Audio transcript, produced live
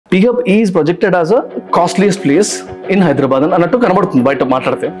T-Hub is projected as a costliest place in Hyderabad అన్నట్టు కనబడుతుంది బయట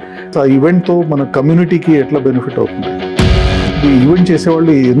మాట్లాడితే. ఆ ఈవెంట్తో మన కమ్యూనిటీకి ఎట్లా బెనిఫిట్ అవుతుంది, ఈ ఈవెంట్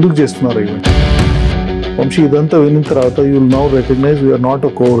చేసేవాళ్ళు ఎందుకు చేస్తున్నారు ఈవెంట్? వంశీ ఇదంతా విన్న తర్వాత you will now recognise we are not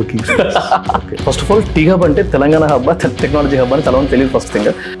a coworking. First of all T-Hub అంటే తెలంగాణ హబ్, టెక్నాలజీ హబ్ అని చాలా తెలియదు first thing.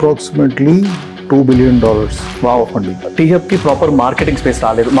 Approximately $2 billion wow funding. T-Hub కి ప్రాపర్ మార్కెటింగ్ స్పేస్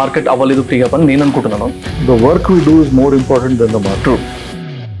రాలేదు, మార్కెట్ అవ్వలేదు T-Hub అని నేను అనుకుంటున్నాను. The work we do is more important then the market.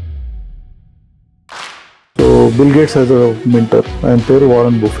 So bill gates has a mentor, ఆయన పేరు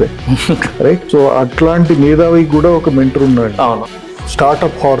వారన్ బుఫే, రైట్? సో అట్లాంటి మేధావి కూడా ఒక మెంటర్ ఉన్నాడు.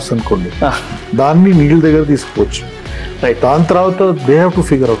 స్టార్ట్అప్ హార్స్ అనుకోండి, దాన్ని నీళ్ళ దగ్గర తీసుకోవచ్చు. దాని తర్వాత they have to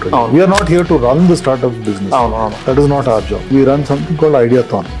figure out. We are not here to run the startup business, that is not our job. We run something called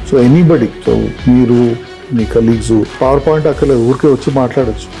ఐడియాథాన్. So anybody, so మీరు మీ కలీగ్స్ పవర్ పాయింట్ అక్కడ ఊరికే వచ్చి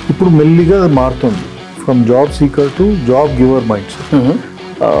మాట్లాడచ్చు. ఇప్పుడు మెల్లిగా మారుతుంది from job seeker to job giver minds.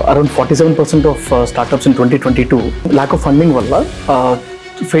 Around 47% of startups in 2022 lack of funding వల్ల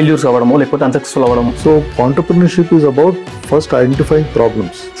failures అవ్వడము లేకపోతే అన్సక్సెస్ఫుల్ అవ్వడం. So entrepreneurship is about first identifying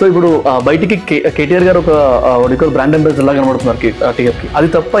problems. So ఇప్పుడు బయటికి కేటీఆర్ గారు ఒక బ్రాండ్ అంబాసిడర్ లాగా కనబడుతున్నారు T-Hub కి. అది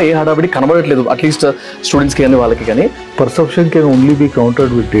తప్ప ఏ హడావిడి కనబడట్లేదు, అట్లీస్ట్ స్టూడెంట్స్కి కానీ వాళ్ళకి కానీ. Perception can only be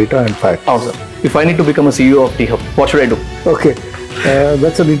countered with data and facts. అవును sir. If I need to become a CEO of T-Hub, what should I do? Okay.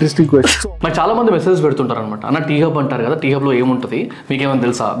 That's an interesting question. నాకు చాలా మంది మెసేజ్ పెడుతుంటారు అనమాట, అన్న T-Hub అంటారు కదా, T-Hub లో ఏముంటుంది, మీకు ఏమైనా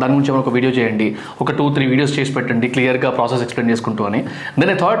తెలుసా, దాని గురించి ఏమైనా ఒక వీడియో చేయండి, ఒక 2-3 వీడియోస్ చేసి పెట్టండి క్లియర్గా ప్రాసెస్ ఎక్స్ప్లెయిన్ చేసుకుంటూ అని.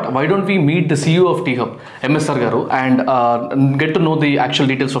 Then I thought why don't we meet the CEO of T-Hub, MSR గారు, and get to know the actual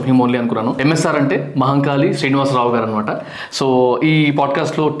details of him only అనుకున్నాను. MSR అంటే మహంకాళి శ్రీనివాస్ రావు గారు అనమాట. సో ఈ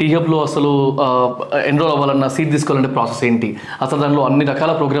పాడ్కాస్ట్లో T-Hub లో అసలు ఎన్రోల్ అవ్వాలన్న, సీట్ తీసుకోవాలంటే ప్రాసెస్ ఏంటి, అసలు దానిలో అన్ని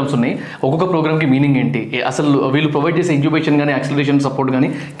రకాల ప్రోగ్రామ్స్ ఉన్నాయి, ఒక్కొక్క ప్రోగ్రామ్కి మీనింగ్ ఏంటి, అసలు వీళ్ళు ప్రొవైడ్ చేసే ఇంక్యుబేషన్ కానీ యాక్సిలరేషన్ సపోర్ట్ కానీ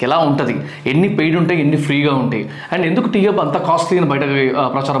ఎలా ఉంటుంది, ఎన్ని పెయిడ్ ఉంటాయి, ఎన్ని ఫ్రీగా ఉంటాయి, అండ్ ఎందుకు T-Hub అంత కాస్ట్లీ అని బయట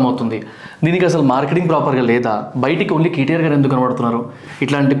ప్రచారం అవుతుంది, దీనికి అసలు మార్కెటింగ్ ప్రాపర్గా లేదా, బయటికి ఓన్లీ కేటీఆర్ గారు ఎందుకు కనబడుతున్నారు,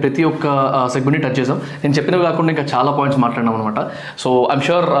 ఇట్లాంటి ప్రతి ఒక్క సెగ్మెంట్ని టచ్ చేసాం. నేను చెప్పినవి కాకుండా ఇంకా చాలా పాయింట్స్ మాట్లాడినాం అనమాట. So I'm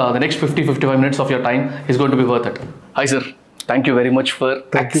sure the next 50-55 minutes of your time is going to be worth it. Hi sir, thank you very much for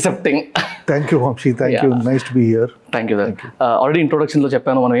accepting. Thank you Vamsi, thank you, nice to be here. Thank you sir. Already ఇంట్రొడక్షన్లో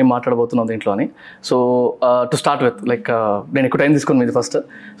చెప్పాను మనం ఏం మాట్లాడబోతున్నాం దీంట్లో అని. So to start with, like నేను ఎక్కువ time తీసుకుని మీది first.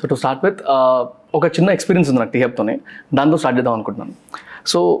 So to start with, ఒక చిన్న ఎక్స్పీరియన్స్ ఉంది నాకు T-Hubతోనే, దాంతో స్టార్ట్ చేద్దాం అనుకుంటున్నాను.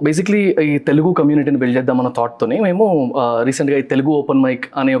 సో బేసిక్లీ ఈ తెలుగు కమ్యూనిటీని బిల్డ్ చేద్దామన్న థాట్తోనే మేము రీసెంట్గా ఈ తెలుగు ఓపెన్ మైక్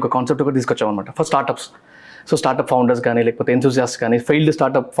అనే ఒక కాన్సెప్ట్ ఒకటి తీసుకొచ్చామన్నమాట for startups. So startup founders కానీ లేకపోతే ఎంతూజియాస్ట్ కానీ ఫెయిల్డ్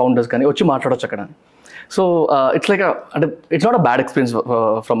స్టార్టప్ ఫౌండర్స్ కానీ వచ్చి మాట్లాడవచ్చు అక్కడ. సో ఇట్స్ లైక్ అంటే it's not a bad experience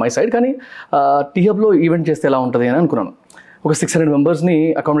from my side, కానీ T-Hubలో ఈవెంట్ చేస్తే ఎలా ఉంటుంది అని అనుకున్నాను. ఒక 600 మెంబర్స్ని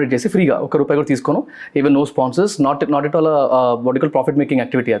అకామిడేట్ చేసి ఫ్రీగా, ₹1 కూడా తీసుకోను, even know sponsors, not at all వాటికల్ profit making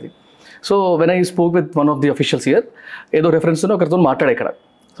activity అది. So when I spoke with one of the officials here, ఏదో రెఫరెన్స్తో ఒకరితో మాట్లాడే ఇక్కడ.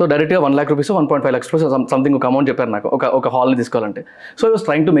 సో డైరెక్ట్గా ₹1,00,000 1.5 lakhs సంథింగ్ ఒక అమౌంట్ చెప్పారు నాకు ఒక హాల్ని తీసుకోవాలంటే. So I was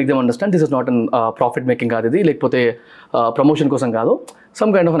trying to make them understand this is not an profit making కాదు ఇది, లేకపోతే ప్రమోషన్ కోసం కాదు,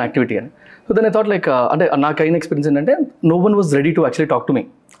 some kind of an activity అని. So then I thought like, అంటే నాకు అయిన ఎక్స్పీరియన్స్ ఏంటంటే no one was ready to actually talk to me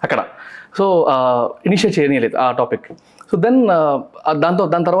అక్కడ. సో ఇనిషియేట్ చేయలేదు ఆ టాపిక్. సో దెన్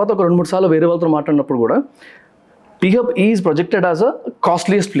దాని తర్వాత ఒక 2-3 సార్లు వేరే వాళ్ళతో మాట్లాడినప్పుడు కూడా T-Hub is projected as a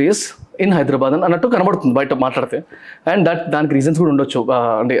costliest place in Hyderabad అన్నట్టు కనబడుతుంది బయట మాట్లాడితే. అండ్ దానికి రీజన్స్ కూడా ఉండొచ్చు.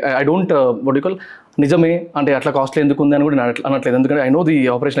 అంటే ఐ డోంట్ వాట్ నిజమే అంటే అట్లా కాస్ట్లీ ఎందుకు ఉంది అని కూడా అనట్లేదు, ఎందుకంటే I know the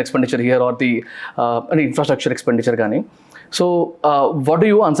operation expenditure here are the అంటే ఇన్ఫ్రాస్ట్రక్చర్ ఎక్స్పెండిచర్ కానీ. So what do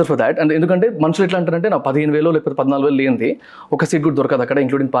you answer for that? And ఎందుకంటే మనుషులు ఎట్లా అంటారంటే నా 15,000 లేకపోతే 14,000 లేనిది ఒక సీట్ కూడా దొరకదు అక్కడ,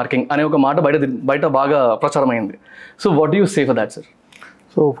 ఇంక్లూడింగ్ పార్కింగ్ అనే ఒక మాట బయట బాగా ప్రచారం అయింది. So what do you say for that sir?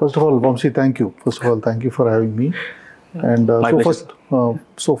 So first of all, Vamsi, thank you. Thank you for having me. And first,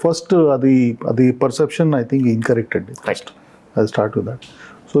 the perception I think incorrect. Right. I'll start with that.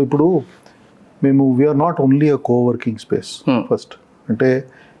 So ఇప్పుడు మేము we are not only a co-working space. First, అంటే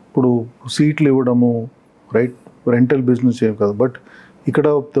ఇప్పుడు సీట్లు ఇవ్వడము, right, rental business ఏం కాదు, but ఇక్కడ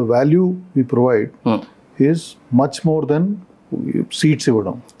the value we provide is much more than seats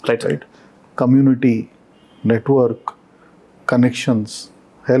ఇవ్వడం. Right. Community, network, connections,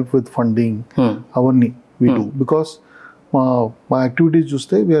 help with funding, అవన్నీ we do, because my activities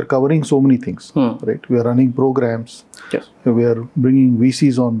చూస్తే we are covering so many things, right? We are running programs, yes. We are bringing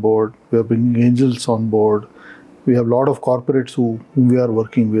VCs on board, we are bringing angels on board, we have a lot of corporates whom we are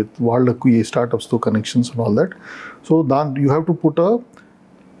working with, వాళ్ళకు ఈ startups తో connections and all that. So you have to put a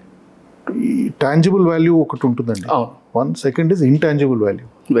tangible value ఒకటి ఉంటుందండి. One second is intangible value,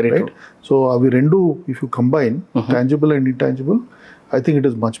 very right? true. So అవి రెండు if you combine tangible and intangible, I think it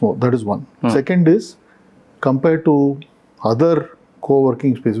is much more. That is one. Second is, compared to other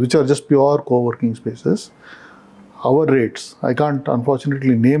co-working spaces, which are just pure co-working spaces, our rates, I can't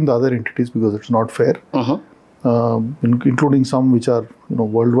unfortunately name the other entities because it's not fair, including some which are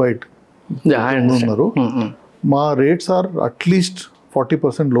worldwide. Yeah, I understand. My rates are at least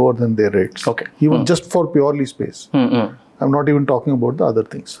 40% lower than their rates. Okay. Even just for purely space. I'm not even talking about the other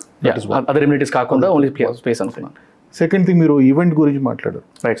things. That is one. Other amenities కాకుండా only space అనుకున్నాను. Second thing, మీరు event గురించి మాట్లాడారు.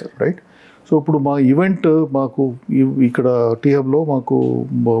 Right sir. Right. So ఇప్పుడు మా event మాకు ఇక్కడ T-Hubలో మాకు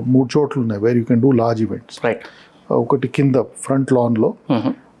 3 చోట్లు ఉన్నాయి where you can do large events. Right. ఒకటి కింద ఫ్రంట్ లాన్లో,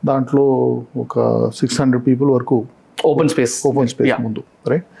 దాంట్లో ఒక 600 పీపుల్ వరకు ఓపెన్ స్పేస్ ముందు.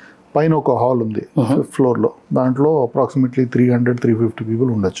 రైట్. పైన ఒక హాల్ ఉంది 5th ఫ్లోర్లో, దాంట్లో అప్రాక్సిమేట్లీ 300-350 పీపుల్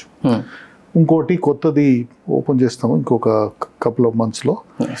ఉండొచ్చు. ఇంకోటి కొత్తది ఓపెన్ చేస్తాము ఇంకొక కపుల్ ఆఫ్ మంత్స్లో.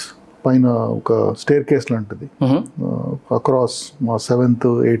 పైన ఒక స్టేర్ కేస్ లాంటిది అక్రాస్ మా 7th,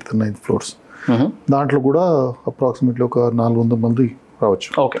 8th, 9th ఫ్లోర్స్. దాంట్లో కూడా అప్రాక్సిమేట్లీ ఒక 400 మంది రావచ్చు.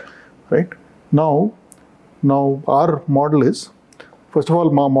 Okay. Right. Now are model is, first of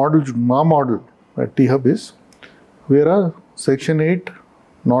all మా model at T-Hub is we're a Section 8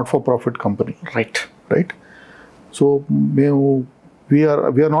 not-for-profit company. Right. So we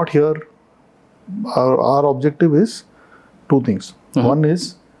are not here. Our objective is 2 things. One is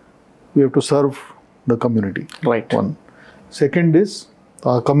we have to serve the community. Right. One. Second is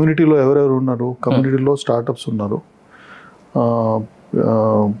ఆ కమ్యూనిటీలో ఎవరెవరు ఉన్నారు, కమ్యూనిటీలో startups ఉన్నారు,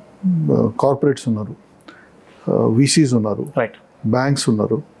 corporates ఉన్నారు, VCs ఉన్నారు, banks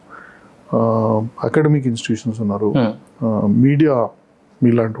ఉన్నారు, academic institutions ఉన్నారు, మీడియా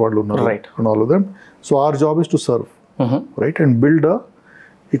మీలాంటి వాళ్ళు ఉన్నారు, and all of them. So are job is to serve, right, and build a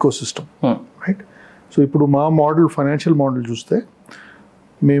ecosystem. Right. So ఇప్పుడు మా మోడల్, ఫైనాన్షియల్ మోడల్ చూస్తే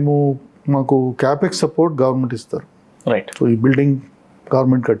మాకు క్యాపెక్స్ సపోర్ట్ గవర్నమెంట్ ఇస్తారు. రైట్. సో ఈ బిల్డింగ్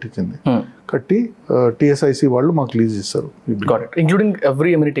గవర్నమెంట్ కట్టించింది, కట్టి TSIC వాళ్ళు మాకు లీజ్ ఇస్తారు, ఇంక్లూడింగ్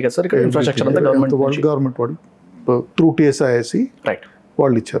ఎవ్రీ అమ్యూనిటీ కదా సార్, ఇన్ఫ్రాస్ట్రక్చర్ అంతా గవర్నమెంట్ వాళ్ళు త్రూ TSIC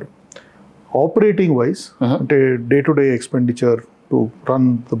వాళ్ళు ఇచ్చారు. ఆపరేటింగ్ వైజ్ అంటే day to day expenditure to run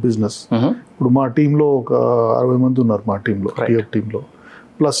the business. ఇప్పుడు మా టీంలో ఒక 60 మంది ఉన్నారు మా టీంలో, T-Hub టీంలో.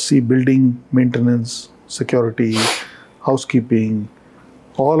 ప్లస్ ఈ building maintenance, security, house keeping,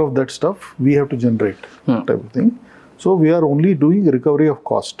 all of that stuff we have to generate, type of thing. So we are only doing recovery of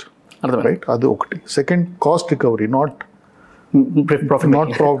cost. Right. Adu okati. Second, cost recovery, not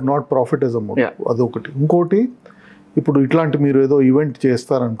profit as a mode. Adu okati. Inkoti, ఇప్పుడు ఇట్లాంటి మీరు ఏదో event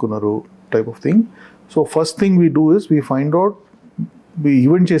చేస్తారనుకున్నారు type of thing. So first thing we do is we find out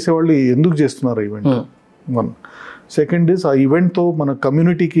event చేసేవాళ్ళు ఎందుకు చేస్తున్నారు event. One. Second is ఆ ఈవెంట్తో మన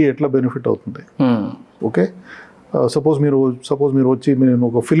కమ్యూనిటీకి ఎట్లా బెనిఫిట్ అవుతుంది. ఓకే. సపోజ్ మీరు వచ్చి నేను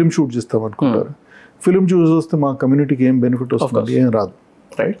ఒక ఫిలిం షూట్ చేస్తాం అనుకుంటారు, ఫిలిం చూసి వస్తే మా కమ్యూనిటీకి ఏం బెనిఫిట్ వస్తుంది, ఏం రాదు.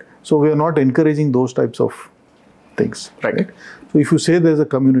 Right. So we are not encouraging those types of things. Right. So if you say there is a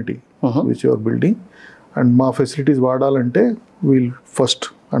community which you are building and మా ఫెసిలిటీస్ వాడాలంటే wheel first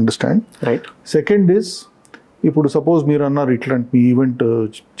understand. Right. Second is, ఇప్పుడు suppose మీరు అన్నారు ఇట్లాంటి మీ event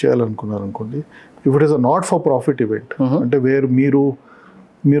చేయాలనుకున్నారు అనుకోండి, if it is a not for profit event, అంటే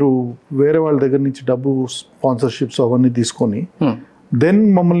మీరు వేరే వాళ్ళ దగ్గర నుంచి డబ్బు స్పాన్సర్షిప్స్ అవన్నీ తీసుకొని దెన్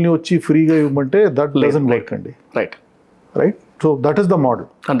మమ్మల్ని వచ్చి ఫ్రీగా ఇవ్వమంటే దట్ డజంట్ వర్క్ అండి. Right. So that is the model.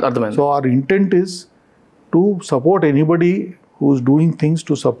 So are intent is to support anybody who is doing things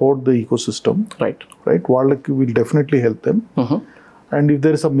to support the ecosystem. Right. వాళ్ళకి will definitely help them. And if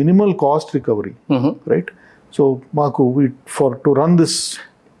there is a minimal cost recovery, right? So మాకు to run this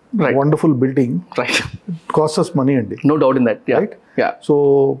wonderful building, it costs us money andi. No doubt in that. Right? Yeah. So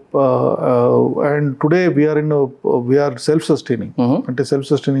and today we are self-sustaining. Ante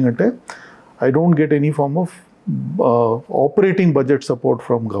self-sustaining ante I don't get any form of operating budget support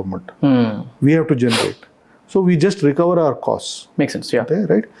from government. We have to generate. So we just recover hour cost. Make sense. అంతే.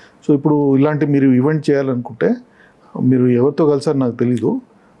 Right. So ఇప్పుడు ఇలాంటి మీరు event చేయాలనుకుంటే మీరు ఎవరితో కలిసారు నాకు తెలీదు,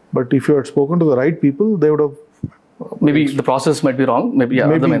 but if you had spoken to the right people they would have maybe the process might be wrong, maybe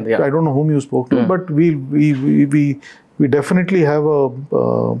I don't know whom you spoke to, but we definitely have a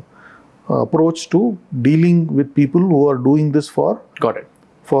approach to dealing with people who are doing this for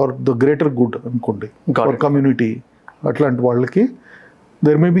the greater good అనుకోండి, for community. అట్లాంటి వాళ్ళకి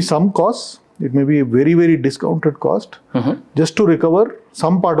there may be some costs. It may be a very, very discounted cost just to recover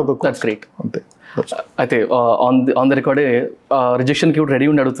some part of the cost. That's great. Ante. అయితే on the రికార్డే రిజెక్షన్కి కూడా ready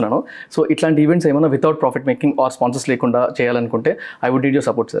ఉండి అడుగుతున్నాను. So ఇట్లాంటి events ఏమైనా without profit making or sponsors లేకుండా చేయాలనుకుంటే I would need your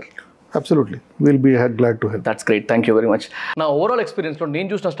support sir. Absolutely. We'll be glad to help. That's great. Thank you very much. నా overall ఎక్స్పీరియన్స్లో నేను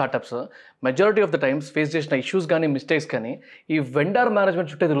చూసిన startups majority of the times face చేసిన issues కానీ mistakes కానీ ఈ vendor management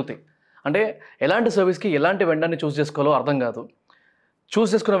చుట్టే తిరుగుతాయి. అంటే ఎలాంటి సర్వీస్కి ఎలాంటి వెండర్ని చూస్ చేసుకోవాలో అర్థం కాదు. చూస్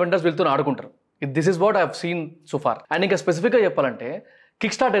చేసుకున్న వెండర్స్ వెళ్తూ ఆడుకుంటారు. This is what I have seen so far. And ఇంకా స్పెసిఫిక్గా చెప్పాలంటే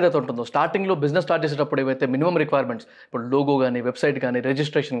కిక్ స్టార్ట్ ఏదైతే ఉంటుందో స్టార్టింగ్లో బిజినెస్ స్టార్ట్ చేసేటప్పుడు ఏవైతే మినిమం రిక్వైర్మెంట్స్, ఇప్పుడు లోగో కానీ, వెబ్సైట్ కానీ,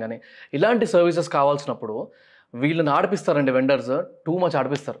 రిజిస్ట్రేషన్ కానీ, ఇలాంటి సర్వీసెస్ కావాల్సినప్పుడు వీళ్ళని ఆడిపిస్తారండి వెండర్స్, టూ మచ్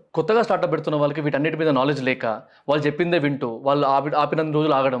ఆడిపిస్తారు. కొత్తగా స్టార్ట్అప్ పెడుతున్న వాళ్ళకి వీటన్నిటి మీద నాలెడ్జ్ లేక వాళ్ళు చెప్పిందే వింటూ వాళ్ళు ఆపినంత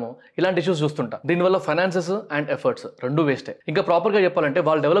రోజులు ఆగడము, ఇలాంటి ఇష్యూస్ చూస్తుంటా. దీనివల్ల ఫైనాన్సెస్ అండ్ ఎఫర్ట్స్ రెండు వేస్టే. ఇంకా ప్రాపర్గా చెప్పాలంటే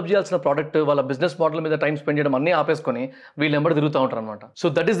వాళ్ళు డెవలప్ చేయాల్సిన ప్రోడక్ట్, వాళ్ళ బిజినెస్ మోడల్ మీద టైం స్పెండ్ చేయడం అన్నీ ఆపేసుకొని వీళ్ళు ఎంబడి తిరుగుతూ ఉంటారు అనమాట. So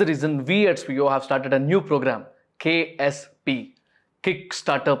that is the reason V at స్పియో have started a new programme, KSP, kick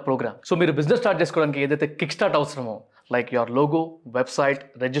starter programme. So మీరు బిజినెస్ స్టార్ట్ చేసుకోవడానికి ఏదైతే కిక్ స్టార్ట్ అవసరమో, like your logo, website,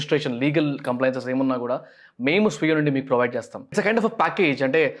 registration, legal compliances ఏమున్నా కూడా మేము స్వీయ నుండి మీకు ప్రొవైడ్ చేస్తాం. It's kind of a package.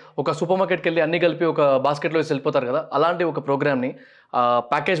 అంటే ఒక సూపర్ మార్కెట్కి వెళ్ళి అన్ని కలిపి ఒక బాస్కెట్లో వేసి వెళ్ళిపోతారు కదా, అలాంటి ఒక ప్రోగ్రామ్ని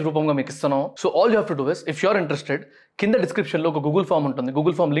ప్యాకేజ్ రూపంగా మీకు ఇస్తున్నాం. So all you have to do is, if you are interested, కింద డిస్క్రిప్షన్లో ఒక గూగుల్ ఫామ్ ఉంటుంది,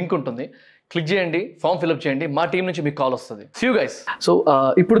 గూగుల్ ఫామ్ లింక్ ఉంటుంది, క్లిక్ చేయండి, ఫామ్ ఫిల్అప్ చేయండి, మా టీం నుంచి మీకు కాల్ వస్తుంది. See you guys. సో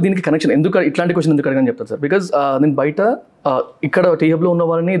ఇప్పుడు దీనికి కనెక్షన్ ఎందుకు, ఇట్లాంటి క్వశ్చన్ ఎందుకు అడగని చెప్తాను సార్. బికాజ్ నేను బయట ఇక్కడ T-Hubలో ఉన్న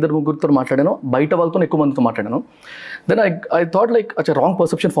వాళ్ళని 2-3 మాట్లాడాను, బయట వాళ్ళతో ఎక్కువ మందితో మాట్లాడాను. దెన్ ఐ థాట్ లైక్ అచ్చా రాంగ్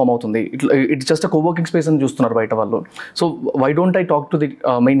పర్సెప్షన్ ఫామ్ అవుతుంది, it's just a coworking space అని చూస్తున్నారు బయట వాళ్ళు. So why don't I talk to the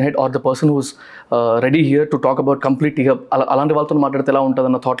main head are the person who's ready here to talk about complete T-Hub, అలాంటి వాళ్ళతో మాట్లాడితే ఎలా ఉంటుంది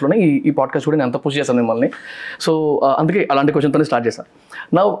అన్న థాట్లోనే ఈ పాడ్కాస్ట్ కూడా నేను అంత పుష్ చేశాను మిమ్మల్ని. సో అందుకే అలాంటి క్వశ్చన్తోనే స్టార్ట్ చేశాను.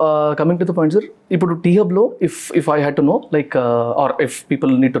 Now coming to the point sir, ఇప్పుడు T-Hubలో if I had to know like are if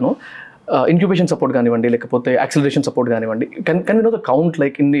people need to know incubation support కానివ్వండి, లేకపోతే యాక్సిలరేషన్ సపోర్ట్ కానివ్వండి, can we know the count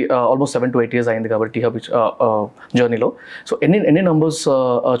like in the almost 7 to 8 years అయింది కాబట్టి T-Hub జర్నీలో. So ఎన్ని numbers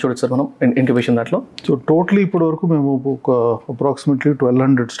చూడొచ్చు sir మనం incubation దాంట్లో? సో టోటలీ ఇప్పటి వరకు మేము ఒక approximately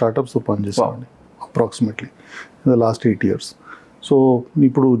 1200 startups పనిచేస్తామండి, approximately in the last 8 years. So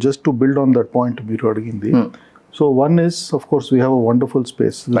ఇప్పుడు just to build on that point మీరు అడిగింది, so one is of course we have a wonderful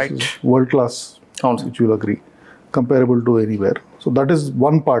space, world class, which will agree, comparable to anywhere. So that is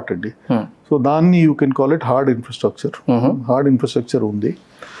one part andi. So danni you can call it hard infrastructure. Hard infrastructure undi,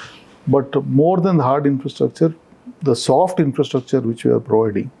 but more than the hard infrastructure, the soft infrastructure which we are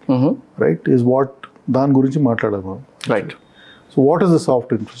providing, right, is what dan gurinchi maatladam. Right. So what is the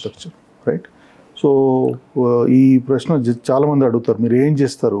soft infrastructure, right? So ee prashna chaala mandi adutaru, meer em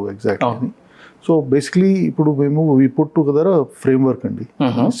chestaru exactly. So basically ipudu memu we put together a framework andi,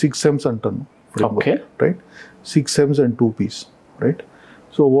 6 M's antanu framework, okay, right? 6 M's and 2 P's, right?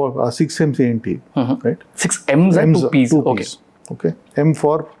 So what are 6 M's enti, right? 6 M's and 2 P's. Okay. M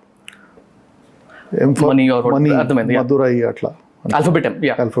for money or money, ardhamaindi, Madurai atla, alphabet M,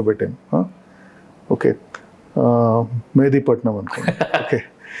 yeah, alphabet M, okay, Medipatnam anukondi. Okay,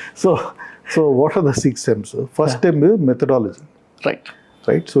 so what are the 6 M's? First M is methodology, right?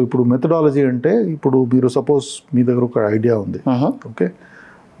 So ఇప్పుడు methodology అంటే, ఇప్పుడు మీరు suppose మీ దగ్గర ఒక idea ఉంది, okay,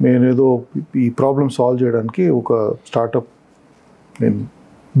 నేను ఏదో ఈ ప్రాబ్లమ్ సాల్వ్ చేయడానికి ఒక స్టార్టప్ నేను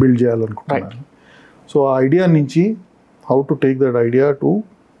బిల్డ్ చేయాలనుకుంటున్నాను. సో ఆ ఐడియా నుంచి how to take that idea to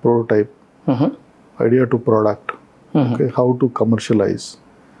prototype, idea to product, okay, how to commercialise,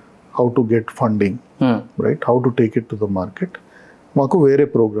 how to get funding, right, how to take it to the market, మాకు వేరే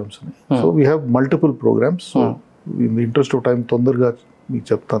programmes ఉన్నాయి. So we have multiple programmes. So in the interest of time తొందరగా మీకు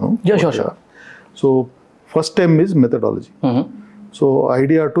చెప్తాను. So first time is methodology. So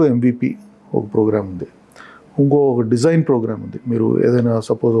idea to MVP ఒక programme ఉంది. ఒక design programme ఉంది. మీరు ఏదైనా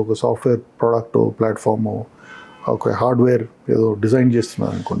సపోజ్ ఒక సాఫ్ట్వేర్ ప్రోడక్ట్, ప్లాట్ఫాము, ఒక హార్డ్వేర్ ఏదో డిజైన్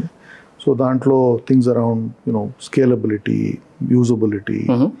చేస్తున్నారు అనుకోండి. సో దాంట్లో things around scalability, usability,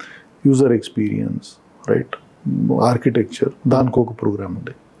 user experience, right, architecture, దానికి ఒక ప్రోగ్రామ్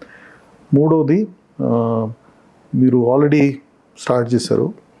ఉంది. మూడోది మీరు ఆల్రెడీ స్టార్ట్ చేశారు,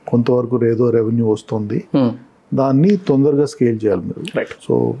 కొంతవరకు ఏదో రెవెన్యూ వస్తుంది, దాన్ని తొందరగా స్కేల్ చేయాలి మీరు.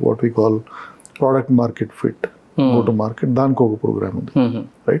 So what we call product market fit, go to market, దానికి ఒక ప్రోగ్రామ్ ఉంది,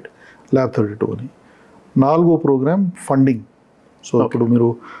 రైట్, ల్యాబ్ 32 అని. 4వ ప్రోగ్రామ్ ఫండింగ్. సో ఇప్పుడు మీరు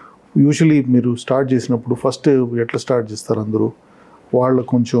యూజువలీ మీరు స్టార్ట్ చేసినప్పుడు ఫస్ట్ ఎట్లా స్టార్ట్ చేస్తారు, అందరూ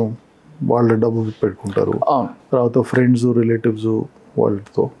కొంచెం వాళ్ళ డబ్బు పెట్టుకుంటారు, తర్వాత ఫ్రెండ్స్, రిలేటివ్స్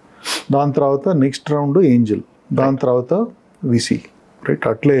వాళ్ళతో, దాని తర్వాత నెక్స్ట్ రౌండ్ ఏంజిల్, దాని తర్వాత VC, రైట్,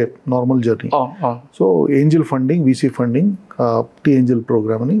 అట్లే normal journey. So angel funding, VC funding, T-Angel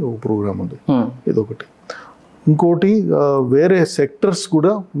programme అని ఒక ప్రోగ్రామ్ ఉంది, ఇదొకటి. ఇంకోటి వేరే సెక్టర్స్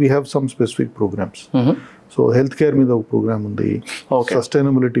కూడా we have some specific programmes. So health care మీద ఒక ప్రోగ్రామ్ ఉంది,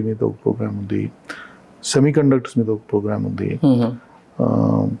 సస్టైనబిలిటీ మీద ఒక ప్రోగ్రామ్ ఉంది, సెమీ కండక్టర్స్ మీద ఒక ప్రోగ్రామ్ ఉంది,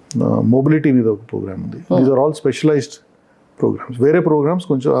 మొబిలిటీ మీద ఒక ప్రోగ్రామ్ ఉంది. These are all specialised programmes. వేరే ప్రోగ్రామ్స్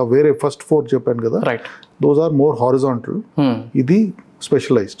కొంచెం వేరే ఫస్ట్ 4 చెప్పాను కదా, దోస్ ఆర్ మోర్ హారిజాంటల్, ఇది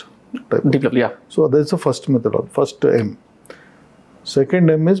specialised type. So that's the first method, first M. Second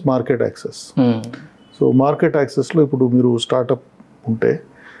M is market access. So market యాక్సెస్లో ఇప్పుడు మీరు స్టార్టప్ ఉంటే,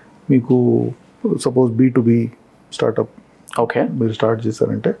 మీకు సపోజ్ B2B స్టార్టప్ ఓకే. మీరు స్టార్ట్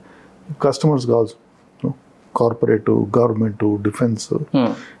చేశారంటే కస్టమర్స్ కావచ్చు, corporate, government, defence,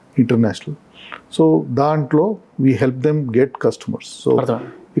 international. So దాంట్లో we help them get customers. So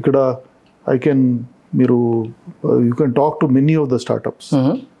ఇక్కడ you can talk to many of the startups,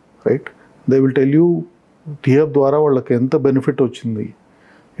 right? They will tell you T-Hub ద్వారా వాళ్ళకి ఎంత benefit వచ్చింది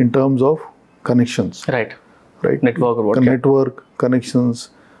in terms of connections, right? Network connections.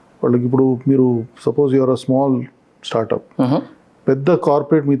 వాళ్ళకి ఇప్పుడు మీరు suppose you're a small startup, పెద్ద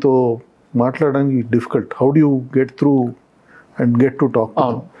corporate మీతో మాట్లాడడానికి difficult. How do you get through and get to talk to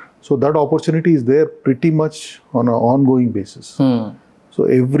them? So that opportunity is there pretty much on an ongoing basis. So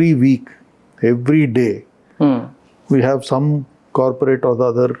every week, every day, we have some corporate or the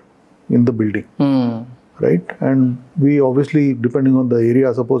other in the building, right? And we obviously, depending on the area,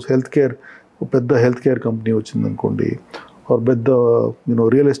 suppose healthcare, pedda healthcare company vachindanakondi, or pedda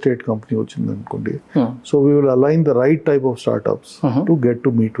real estate company vachindanakondi. So we will align the right type of startups to get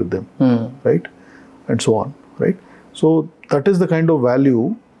to meet with them, right? And so on, right? So that is the kind of value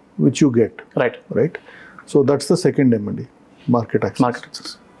which you get, right? So that's the second M and market access.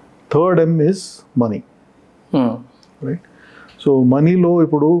 Third M is money, right? So money lo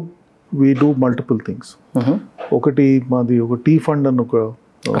ipudu we do multiple things. ఒకటి మాది ఒక tea fund అని ఒక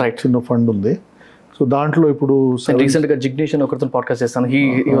చిన్న fund ఉంది. So దాంట్లో ఇప్పుడు recent గా జిగ్నేష్ అని ఒకరితో పాడ్కాస్ట్ చేస్తాను.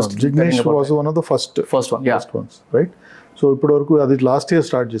 Jignesh was one of the first ones, right? So ఇప్పటి వరకు అది లాస్ట్ ఇయర్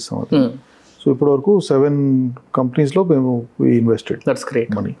స్టార్ట్ చేస్తాం అది. సో ఇప్పటి వరకు 7 కంపెనీస్ లో మేము invested. That's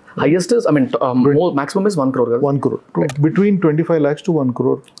great. Money highest I mean maximum is 1 crore కదా. 1 crore between 25 lakhs to 1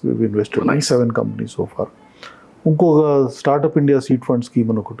 crore we've invested in 7 companies so far. ఇంకొక startup India seed fund scheme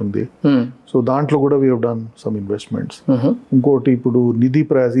అని ఒకటి ఉంది. సో దాంట్లో కూడా we have done some investments. ఇంకోటి ఇప్పుడు నిధి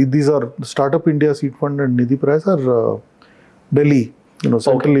Prayas, these are startup India seed fund and Nidhi Prayas are Delhi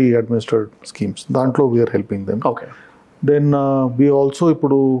centrally administered schemes. దాంట్లో we're helping them. Then we also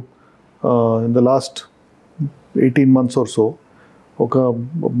ఇప్పుడు in the last 18 months or so ఒక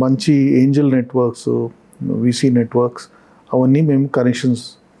మంచి ఏంజల్ నెట్వర్క్స్, VC నెట్వర్క్స్, అవన్నీ మేము connections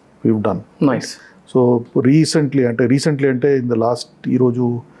weave done. Nice. So recently అంటే in the last ఈరోజు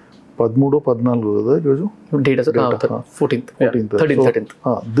 13-14 కదా ఈరోజు data, 14th.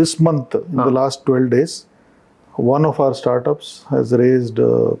 This month, in the last 12 days, one of our startups has raised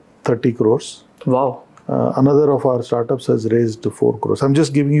 30 crores. Wow. Another of our startups has raised 4 crores. I'm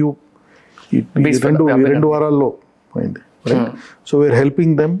just giving you రెండు వారాల్లో అయింది, right? So we're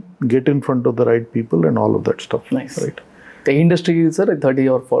helping them get in front of the right people and all of that stuff, right? The industry is 30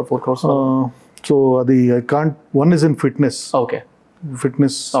 or 4 crores. So అది I can't, one is in fitness. Okay.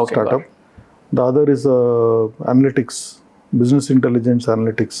 Fitness startup. The other is analytics, business intelligence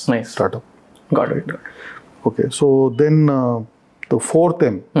analytics startup. Got it. Okay. So then the fourth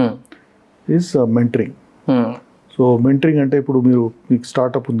M is mentoring. So mentoring అంటే ఇప్పుడు మీకు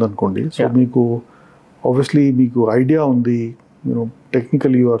startup ఉందనుకోండి. So మీకు obviously మీకు idea ఉంది,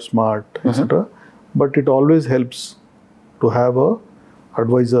 technical you are smart etcetera, but it always helps to have a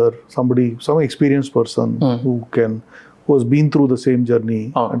advisor, some experience person who has been through the same journey.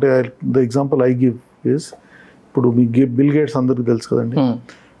 అంటే the example I give is, ఇప్పుడు మీ bill gates అందరికి తెలుసు కదండి.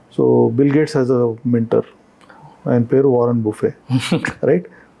 So bill gates has a mentor, ఆయన పేరు Warren buffet, right?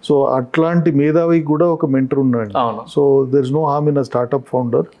 So అట్లాంటి మేధావికి కూడా ఒక మెంటర్ ఉన్నాడు. So there is no harm in a startup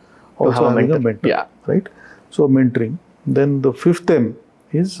founder also having a mentor, right? So mentoring. Then the fifth M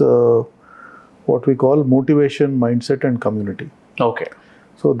is what we call motivation, mind set and community. Okay.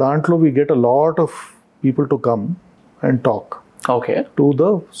 So దాంట్లో we get a lot of people to come and talk to the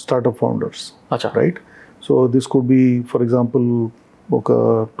startup founders, right? So this could be, for example, ఒక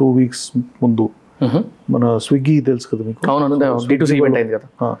 2 weeks ముందు మన Swiggy తెలుసు కదా మీకు,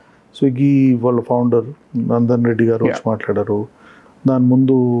 Swiggy వాళ్ళ founder Nandan Reddy గారు వచ్చి మాట్లాడారు. దాని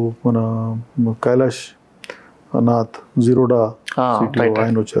ముందు మన కైలాష్ నాథ్ జీరోడా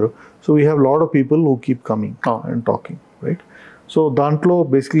ఆయన వచ్చారు. So we have lot of people who keep coming and talking, right? So దాంట్లో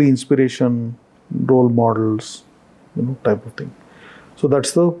basically inspiration, role models, type of thing. So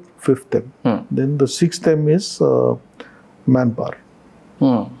that's the fifth M. Then the sixth M is man power.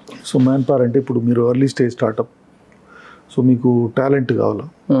 So man power అంటే ఇప్పుడు మీరు early stage startup, so మీకు talent కావాలా.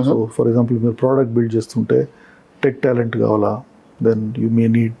 So for example మీరు product build చేస్తుంటే tech talent కావాలా. Then you may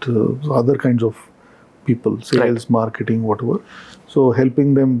need other kinds of people, sales, marketing, what ever. So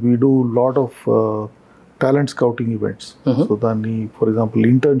helping them, we do lot of talent scouting events. So దాన్ని for example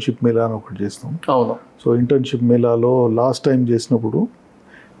internship Mela అని ఒకటి చేస్తాం. So internship మేళాలో last time చేసినప్పుడు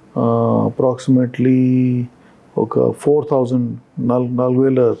approximately ఒక 4,000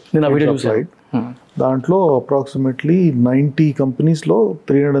 దాంట్లో approximately 90 కంపెనీస్లో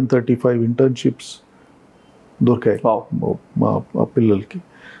 335 internships దొరికాయి మా పిల్లలకి.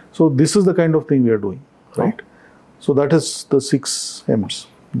 So this is the kind of thing we are doing, right? So that is the 6 M's.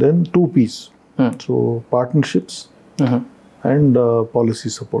 Then 2 P's. So partnerships and policy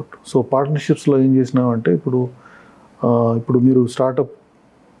support. So పార్ట్నర్షిప్స్లో ఏం చేసినామంటే ఇప్పుడు మీరు స్టార్టప్,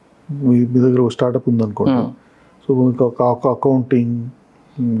 మీ దగ్గర ఒక స్టార్టప్ ఉందనుకోండి. So accounting,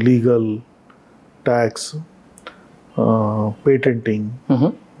 legal, tax, patenting,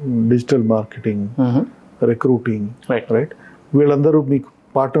 digital marketing, recruiting, right? వీళ్ళందరూ మీకు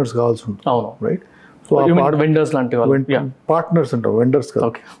partners కావాల్సి ఉంటుంది, రైట్? సో వెండర్స్ లాంటి పార్ట్నర్స్ అంటాం, వెండర్స్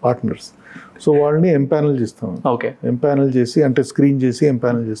కాదు, పార్ట్నర్స్. సో వాళ్ళని ఎంపానల్ చేస్తాం. ఎంపానల్ చేసి, అంటే స్క్రీన్ చేసి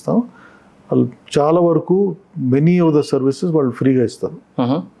ఎంపానల్ చేస్తాం. వాళ్ళు చాలా వరకు మెనీ ఆఫ్ ద సర్వీసెస్ వాళ్ళు ఫ్రీగా ఇస్తారు,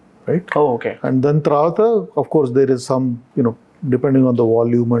 రైట్? అండ్ దాని తర్వాత of course there is some depending on the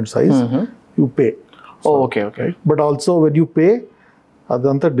volume and size you pay. But also when you pay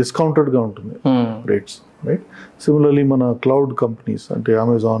అదంతా డిస్కౌంటెడ్గా ఉంటుంది రేట్స్, రైట్? సిమిలర్లీ మన క్లౌడ్ కంపెనీస్ అంటే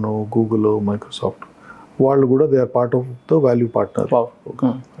అమెజాన్, గూగుల్, మైక్రోసాఫ్ట్, వాళ్ళు కూడా they are part of the value partner,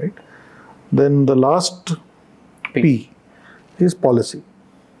 right? Then the last P is policy.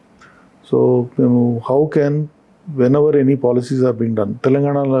 So మేము how can whenever any policies are being done,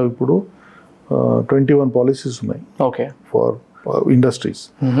 తెలంగాణలో ఇప్పుడు 21 policies ఉన్నాయి for industries.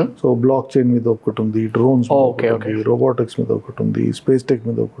 So block chain మీద ఒకటి ఉంది, drones మీద ఒకటి ఉంది, రోబోటిక్స్ మీద ఒకటి ఉంది, స్పేస్ టెక్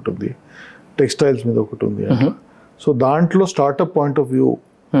మీద ఒకటి ఉంది, టెక్స్టైల్స్ మీద ఒకటి ఉంది. సో దాంట్లో స్టార్ట్అప్ పాయింట్ ఆఫ్ వ్యూ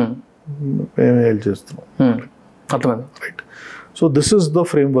మేము హెల్ప్ చేస్తున్నాం, right? So this is the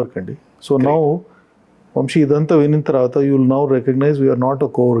frame work అండి. సో నౌ వంశీ ఇదంతా వినిన తర్వాత you will now recognise we are not a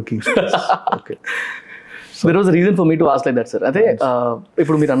coworking space. Okay. So there was reason for me to ask like that sir. అదే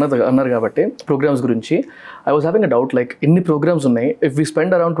ఇప్పుడు మీరు అన్నారు కాబట్టి ప్రోగ్రామ్స్ గురించి I was having a doubt, like ఇన్ని ప్రోగ్రామ్స్ ఉన్నాయి, if we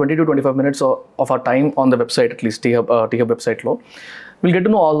spend around 20 to 25 minutes of our time on the website, at least T-Hub వెబ్సైట్లో, will get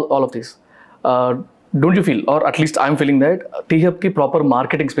to know all of this. Don't you feel, are at least I'm feeling that T-Hubకి proper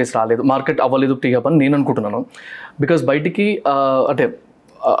marketing space రాలేదు, market అవ్వలేదు T-Hub అని నేను అనుకుంటున్నాను. Because బయటికి అంటే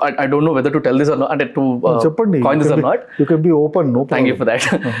I don't know whether to tell this or not, and to coin this or not. You can be open, no problem. Thank you for that.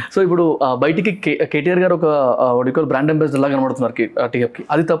 So ఇప్పుడు బయటికి KTR గారు ఒక బ్రాండ్ అంబాసిడర్ లాగా కనబడుతున్నారు T-Hubకి.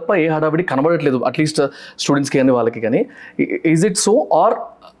 అది తప్ప ఏ హడావిడి కనబడట్లేదు, అట్లీస్ట్ స్టూడెంట్స్కి కానీ వాళ్ళకి కానీ. ఈజ్ ఇట్ సో, ఆర్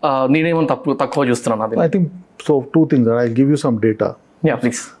నేనేమన్నా తక్కువ చూస్తున్నాను? అది I think so. 2 things. I'll give you some data. Yeah,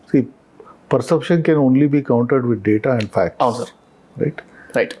 please. See, perception can only be countered with data and facts. అవును సార్,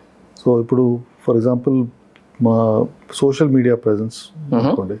 రైట్. సో ఇప్పుడు ఫర్ ఎగ్జాంపుల్ మా సోషల్ మీడియా ప్రెజెన్స్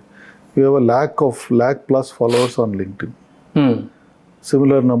అనుకోండి, we have a lakh plus followers on LinkedIn,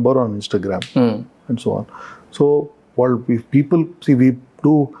 similar number on Instagram, and so on. So what people see, we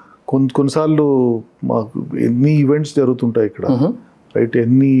do కొన్నిసార్లు మాకు ఎన్ని events జరుగుతుంటాయి ఇక్కడ, right?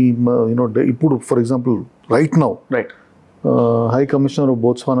 ఎన్ని ఇప్పుడు for example right now high commissioner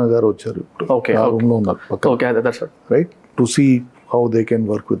Botswana గారు వచ్చారు, ఇప్పుడు రూమ్లో ఉన్నారు, right? To see how they can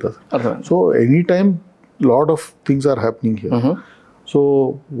work with us. So any time lot of things are happening here. So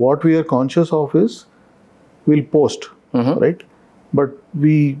what we are conscious of is we'll post, right? But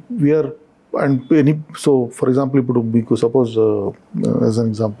we are, and so for example ipudu meeku suppose as an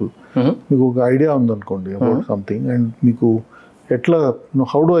example meeku oka idea undi ankondi about something, and meeku etla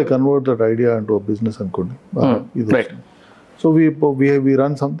how do I convert that idea into a business ankondi, right? So we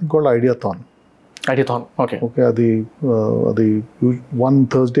run something called ideathon. Okay adi one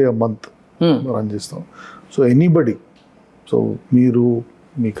Thursday a month run చేస్తాం. So anybody, so మీరు,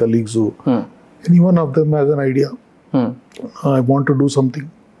 మీ colleagues, any one of them has an idea, I want to do something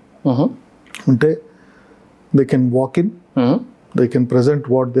అంటే they can walk in, they can present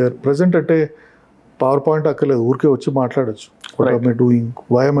what they are present. అంటే power point అక్కర్లేదు, ఊరికే వచ్చి మాట్లాడచ్చు. What are my doing,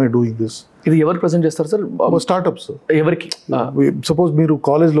 why am I doing this. ఇది ఎవరు present చేస్తారు sir? Startups. ఎవరికి? సపోజ్ మీరు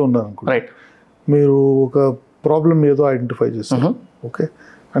కాలేజ్లో ఉన్నారు అనుకో, మీరు ఒక ప్రాబ్లం ఏదో ఐడెంటిఫై చేస్తారు, ఓకే,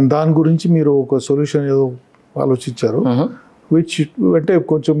 అండ్ దాని గురించి మీరు ఒక సొల్యూషన్ ఏదో ఆలోచించారు, విచ్ అంటే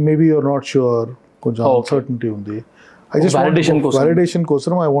కొంచెం మేబీ యూఆర్ నాట్ ష్యూర్, కొంచెం అన్సర్టనిటీ ఉంది, ఐ జస్ట్ validation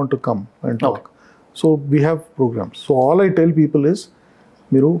కోసం I want to come and talk. So we have programmes. So all I tell people is,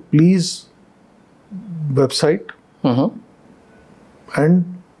 మీరు please website and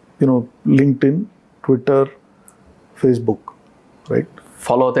LinkedIn, Twitter, Facebook, right?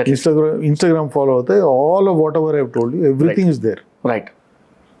 Follow that. Instagram follow అవుతాయి. All of whatever I have told you, everything is there. Right.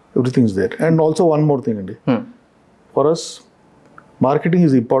 Everything is there. And also one more thing, Andy. For us, marketing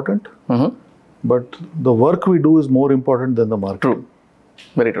is important, but the work we do is more important than the marketing. True.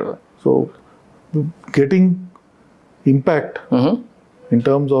 Very true. So, getting impact in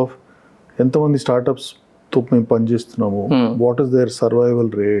terms of ఎంతమంది స్టార్టప్స్తో మేము పనిచేస్తున్నాము, what is there survival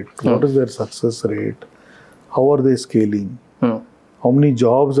rate, what is their success rate, how are they scaling, how many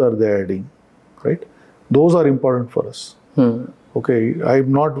jobs are they adding, right? those are important for us. Okay, I'm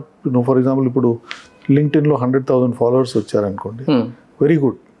not, for example, ఇప్పుడు లింక్డ్ఇన్లో 100,000 followers వచ్చారనుకోండి, very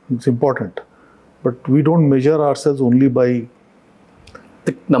good, it's important, but we don't measure hour cells only by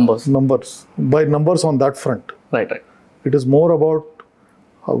numbers on that front. Right. It is more about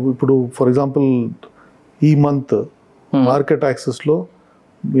ఇప్పుడు for example ఈ month market యాక్సెస్లో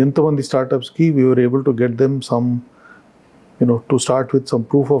ఎంతమంది స్టార్టప్స్కి we were able to get them some, to start with some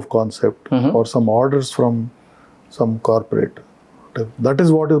proof of concept or some orders from some corporate. That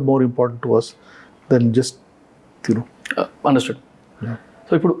is what is more important to us than just, Understood. Yeah.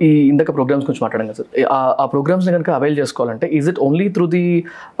 So ఇప్పుడు ఈ ఇందాక programmes గురించి మాట్లాడాం కదా sir, ఆ ప్రోగ్రామ్స్ని కనుక avail చేసుకోవాలంటే is it only through the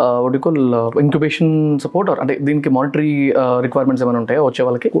what incubation support, అంటే దీనికి మానిటరీ రిక్వైర్మెంట్స్ ఏమైనా ఉంటాయో వచ్చే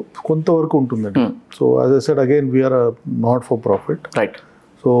వాళ్ళకి? కొంతవరకు ఉంటుందండి. So as I said again, we are not for profit. Right.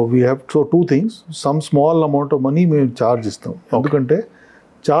 So we have two things. Some small amount of money మేము ఛార్జ్ ఇస్తాం, ఎందుకంటే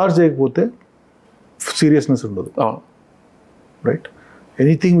ఛార్జ్ చేయకపోతే సీరియస్నెస్ ఉండదు. Right.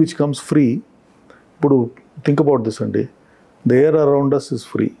 Anything which comes free, ఇప్పుడు థింక్ అబౌట్ దిస్ అండి, the air around us is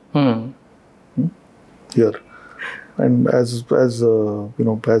free here, and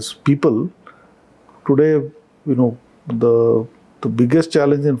as people today, the biggest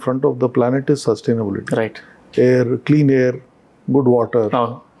challenge in front of the planet is sustainability. Right. Air, clean air, good water,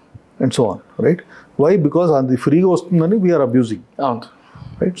 and so on. Right. Why? Because on the free ostundani we are abusing.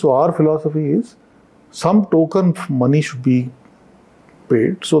 Right. So our philosophy is some token money should be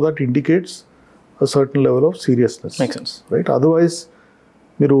paid, so that indicates a certain level of seriousness. Makes sense. Right. Otherwise,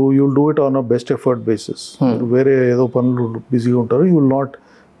 you'll do it on a best effort basis. Where ఏదో పనులు బిజీగా ఉంటారు, you will not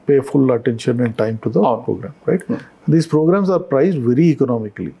pay full attention and time to the program. Right. These programs are priced very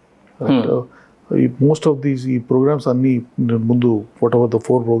economically. Right. Most of these programs అన్ని ముందు, whatever the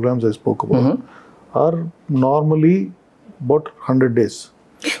 4 programs I spoke about, are normally about 100 days.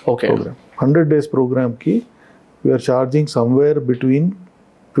 Okay. Program. 100 days program ki we are charging somewhere between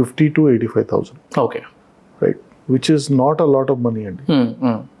 50 to 85,000. Okay. Right. Which is not a lot of money.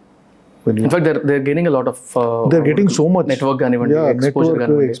 In fact, they're gaining a lot of... they're getting so much. Network,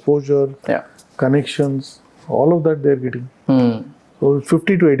 exposure, connections, all of that they're getting. So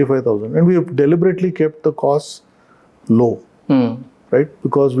 50 to 85,000. And we have deliberately kept the costs low. Right.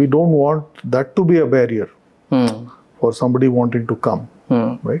 Because we don't want that to be a barrier for somebody wanting to come.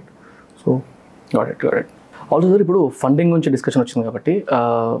 Right. So... Got it. Also sir, ఇప్పుడు funding గురించి discussion వచ్చింది కాబట్టి,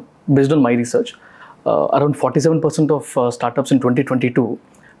 based on my research, around 47% of startups in 2022,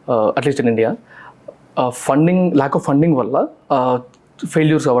 at least in India, lack of funding వల్ల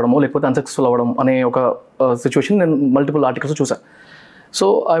failures అవ్వడము లేకపోతే unsuccessful అవ్వడం అనే ఒక సిచ్యువేషన్ నేను మల్టిపుల్ ఆర్టికల్స్ చూసాను. So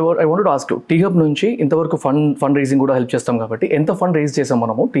I wanted to ask you, tea-hub నుంచి ఇంతవరకు ఫండ్ రైజింగ్ కూడా హెల్ప్ చేస్తాం కాబట్టి, ఎంత ఫండ్ రైజ్ చేసాం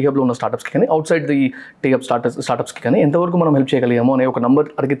మనము టీ-హబ్లో ఉన్న స్టార్టప్స్కి కానీ, అవుట్ సైడ్ ది టీ-హబ్ స్టార్టప్స్కి కానీ ఎంతవరకు మనం హెల్ప్ చేయగలిగాము అనే ఒక నంబర్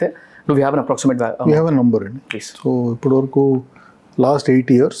అడిగితే, do we have an approximate? We have a number అండి, ప్లీజ్. సో ఇప్పటివరకు last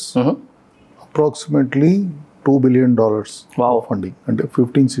 8 years approximately $2 billion funding, అంటే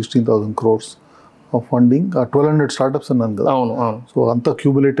 15,000-16,000 crores ఆఫ్ ఫండింగ్. 1,200 స్టార్టప్స్ అన్నాను కదా. అవును. సో అంతా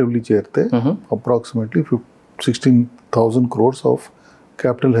క్యూములేటివ్లీ చేరితే approximately 16,000 crores of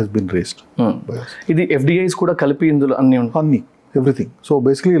capital has been raised. ఇది FDIs కూడా కలిపి ఇందులో అన్ని ఎవ్రీథింగ్. సో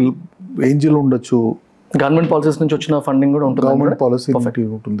బేసిక్లీ ఏంజిల్ ఉండొచ్చు, గవర్నమెంట్ పాలసీస్ నుంచి వచ్చిన ఫండింగ్ కూడా ఉంటుంది, గవర్నమెంట్ పాలసీ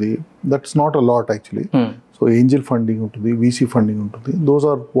ఉంటుంది. That's not a lot actually. So angel funding ఉంటుంది, VC ఫండింగ్ ఉంటుంది. Those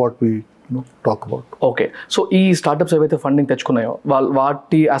are what we talk about. Okay. So ఈ స్టార్టప్స్ ఏవైతే ఫండింగ్ తెచ్చుకున్నాయో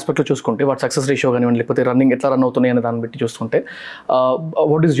వాటి ఆస్పెక్ట్లో చూసుకుంటే, వాటి సక్సెస్ రేషియో కానివ్వండి లేకపోతే రన్నింగ్ ఎట్లా రన్ అవుతున్నాయి అనే దాన్ని బట్టి చూసుకుంటే,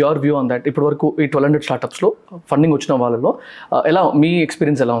 what is your view on that? ఇప్పటి వరకు ఈ 1,200 స్టార్టప్స్లో ఫండింగ్ వచ్చిన వాళ్ళలో ఎలా, మీ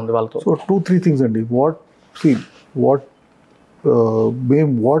ఎక్స్పీరియన్స్ ఎలా ఉంది వాళ్ళతో? సో 2-3 things అండి.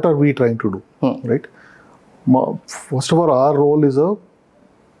 what are we trying to do? Right. First of all, our role is a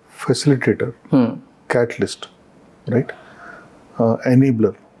facilitator, catalyst, right?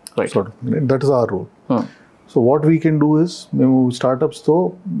 Enabler. Right. Sort of. That is our role. So what we can do is, startups, though,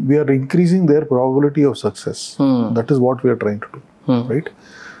 we are increasing their probability of success. That is what we are trying to do. Right.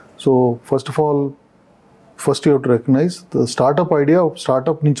 So first of all, you have to recognize the startup idea of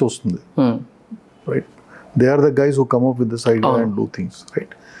startup nunchi ostundi. Right. They are the guys who come up with this idea and do things.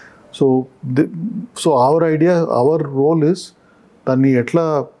 Right. So our role is,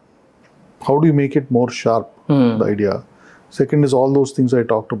 how do you make it more sharp, the idea? Second is all those things I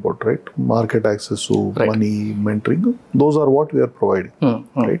talked about, right? Market access, money, mentoring. Those are what we are providing,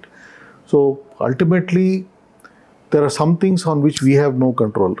 right? So ultimately, there are some things on which we have no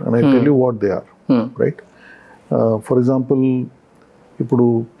control, and I'll tell you what they are, right? For example, ipudu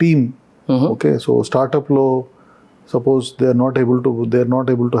team, okay? So startup lo, suppose they are not able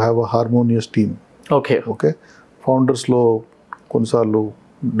to have a harmonious team. Okay. Founders lo konsalu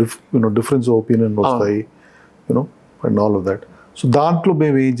difference opinion వస్తాయి, and all of that. So దాంట్లో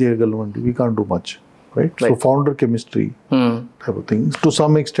మేము ఏం చేయగలం అండి, we can't do much, right? So founder chemistry type of things. To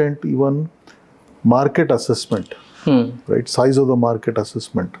some extent, even market assessment, right? Size of the market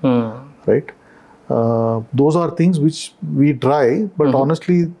assessment, right? Those are things which we try, but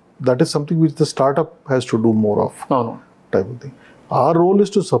honestly, that is something which the startup has to do more of, type of thing. Our role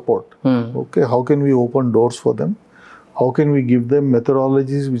is to support. Okay, how can we open doors for them? How can we give them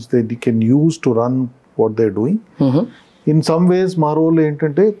methodologies which they can use to run what they're doing? In some ways, మా role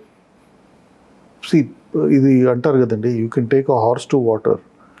ఏంటంటే, see, ఇది అంటారు కదండి, you can take a horse to water,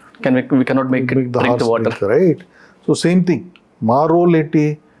 we cannot make it drink the water, right? So same thing, మా role ఏంటి,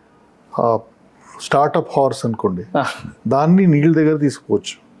 startup horse అనుకోండి, దాన్ని నీళ్ళ దగ్గర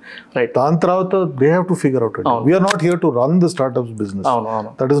తీసుకోవచ్చు, రైట్? దాని తర్వాత they have to figure out. We are not here to run the startups business,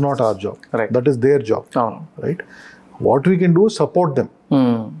 that is not our job, that is their job, right? What we can do support them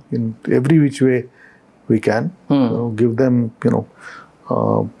in every which way we can, give them,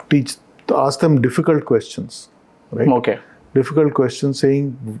 teach, ask them difficult questions, right? Okay. Difficult questions saying,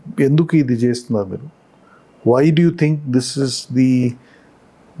 enduku idi chestunaru meeru, why do you think this is the,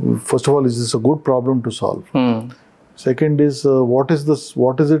 first of all, is this a good problem to solve? Second is, what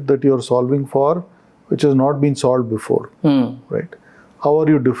is it that you are solving for which has not been solved before, right? How are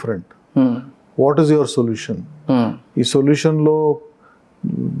you different? What is your solution? ఈ solution లో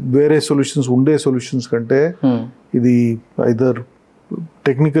వేరే solutions ఉండే solutions కంటే ఇది either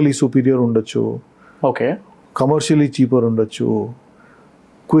technically superior ఉండొచ్చు, okay, commercially cheaper ఉండొచ్చు,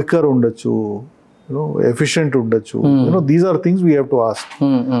 quicker ఉండొచ్చు, efficient ఉండొచ్చు. These are things we have to ask.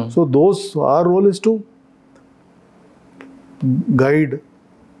 So those, are role is to guide,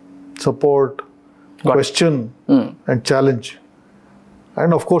 support, question and challenge,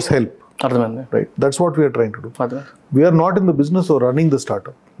 and of course help. అర్థమైంది, right? That's what we are trying to do. We are not in the business of running the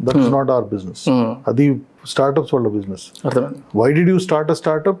startup. That is not our business. అది startups వాళ్ళ business. Why did you start a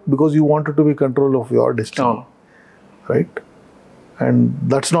startup? Because you wanted to be control of your destiny, right? And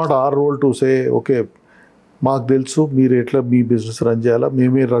that's not our role to say, okay, మాకు తెలుసు మీరు ఎట్లా మీ business run చేయాలా,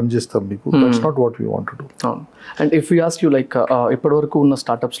 మేమే run చేస్తాం మీకు. That's not what we want to do. And if you ask you, like ఇప్పటివరకు ఉన్న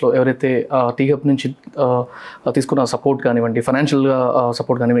స్టార్టప్స్లో ఎవరైతే టీ-హబ్ నుంచి తీసుకున్న సపోర్ట్ కానివ్వండి, ఫైనాన్షియల్గా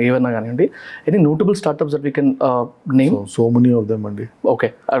సపోర్ట్ కానివ్వండి, ఏవైనా కానివ్వండి, any notable startups that we can name? So many of them అండి. ఓకే,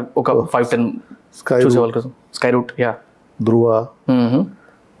 ఒక 5-10 Skyroot, yeah. Dhruva,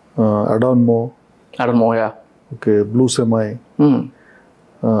 Adonmo, yeah. Okay, Blue Semi,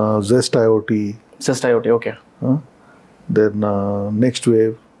 Zest IoT, okay. Then Next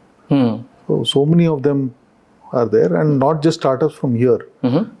Wave. So many of them are there, and not just startups from here,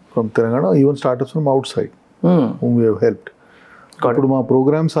 from Telangana, even startups from outside whom we have helped. But my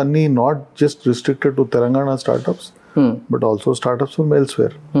programs are not just restricted to Telangana startups, but also startups from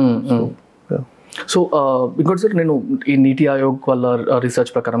elsewhere. So ఇంకోటి sir, నేను ఈ నీతి ఆయోగ్ వాళ్ళ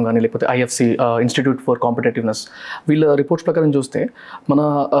research ప్రకారం కానీ, లేకపోతే IFC, institute for competitiveness, వీళ్ళ reports ప్రకారం చూస్తే మన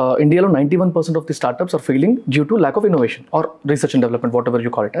ఇండియాలో 91% of the startups are failing due to lack of innovation are research and development, what ever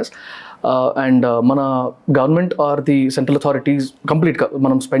you call it as. And మన government are the central authorities కంప్లీట్గా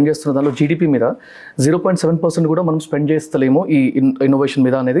మనం spend చేస్తున్న దానిలో జీడిపి మీద 0.7% కూడా మనం స్పెండ్ చేస్తలేమో ఈ ఇన్నోవేషన్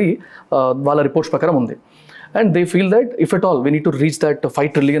మీద అనేది వాళ్ళ రిపోర్ట్స్ ప్రకారం ఉంది. And they feel that if at all we need to reach that $5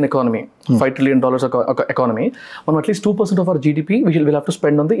 trillion economy, $5 trillion economy, మనం at least 2% of our GDP we'll have to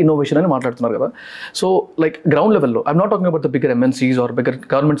spend on the innovation అని మాట్లాడుతున్నారు కదా. సో లైక్ గ్రౌండ్ లెవెల్లో, I'm not talking about the bigger MNCs are bigger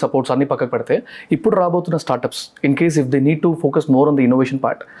government supports అన్ని పక్కకు పెడితే, ఇప్పుడు రాబోతున్న startups in case if they need to focus more on the innovation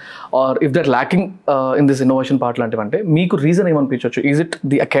part, are if they are lacking in this innovation part లాంటివంటే, మీకు reason ఏమనిపించవచ్చు? Is it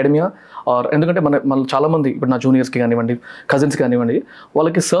the academia, are ఎందుకంటే మన చాలామంది ఇప్పుడు నా జూనియర్స్కి కానివ్వండి, కజిన్స్కి కానివ్వండి,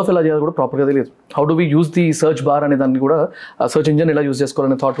 వాళ్ళకి సర్ఫ్ ఎలా చేయాలో కూడా ప్రాపర్గా తెలియదు. How do we use the search bar అనే దాన్ని కూడా, సర్చ్ ఇంజిన్ ఎలా యూజ్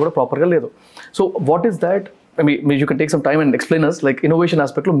చేసుకోవాలనే థాట్ కూడా ప్రాపర్గా లేదు. So what is that? You can take some time and explain us, like innovation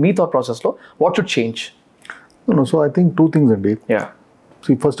aspect lo, me thought process lo, what should change? No, so I think two things indeed. Yeah.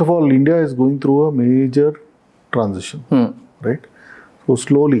 See, first of all, India is going through a major transition, right? So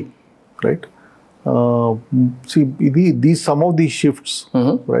slowly, right? See, some of these shifts,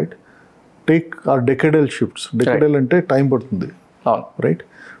 right, are decadal shifts. Decadal ante time padutundi, right?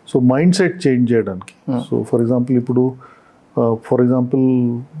 So mindset change cheyadaniki. So for example, ipudu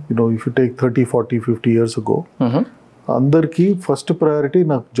if you take 30, 40, 50 years ago, అందరికీ first priority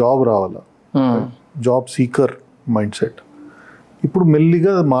నాకు job రావాలా, job seeker mind set. ఇప్పుడు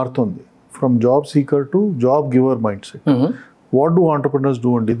మెల్లిగా మారుతుంది from job seeker to job giver mind set. What do entrepreneurs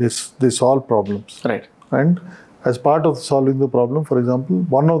do అండి? They solve problems, right? And as part of solving the problem, for example,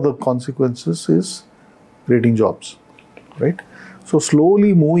 one of the consequences is creating jobs, right? So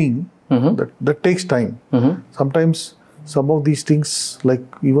slowly moving, that takes time. Sometimes some of these things, like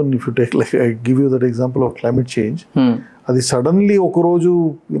even if you take, like I give you that example of climate change, అది suddenly ఒక రోజు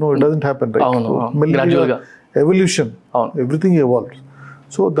it doesn't happen, right? Evolution, everything evolves.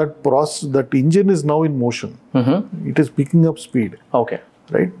 So that process, that engine is now in motion. It is picking up speed. Okay.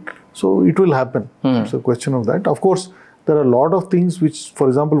 Right? So it will happen. It's a question of that. Of course, there are a lot of things which, for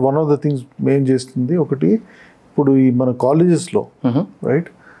example, one of the things main చేస్తుంది ఒకటి ఇప్పుడు ఈ మన కాలేజెస్లో, right?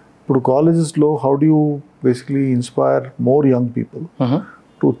 ఇప్పుడు కాలేజెస్లో how do you basically inspire more young people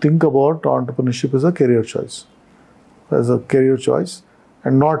to think about entrepreneurship as a career choice,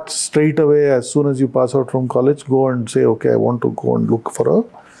 and not straight away as soon as you pass out from college go and say, okay, I want to go and look for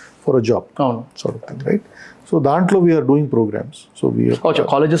a job, sort of thing, right? So దాంట్లో we are doing programs. So we are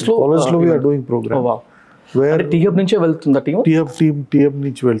కాలేజెస్లో we are doing programs. Where T-Hub నుంచే వెళ్తుందా team? T-Hub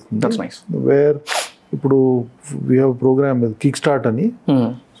నుంచి వెళ్తుంది. That's nice. Where ఇప్పుడు we have a program with Kickstart అని.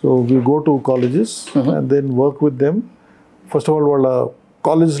 So we go to colleges and then work with them. First of all, వాళ్ళ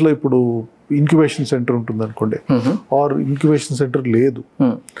కాలేజెస్లో ఇప్పుడు ఇంక్యుబేషన్ సెంటర్ ఉంటుంది అనుకోండి, ఆర్ ఇంక్యుబేషన్ సెంటర్ లేదు.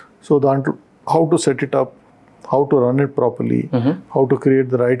 సో దాంట్లో how to set it up, how to run it properly, how to create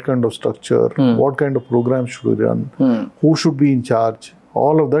the right kind of structure, what kind of programs should we run, who should be in charge,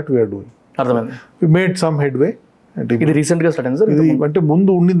 all of that we are doing. We made some headway. ఇది recent గా start అయింది sir? ఇది అంటే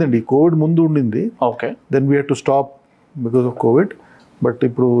ముందు ఉండిందండి, Covid ముందు ఉండింది. Okay. Then we had to stop because of Covid. But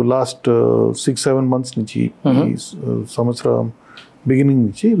ఇప్పుడు లాస్ట్ 6-7 months నుంచి, సంవత్సరం బిగినింగ్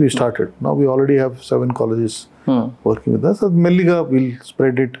నుంచి we started. Now we already have 7 colleges working with us. అది మెల్లిగా will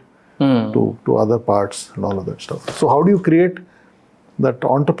spread it to other parts and all of that stuff. So how do you create that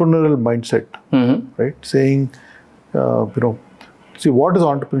entrepreneurial mindset, right? Saying, see, what is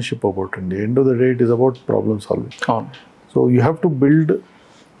entrepreneurship about? In the end of the day, it is about problem solving. So you have to build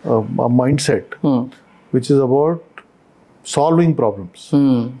a mindset which is about solving problems,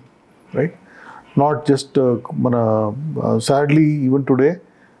 right? Not just, sadly, even today,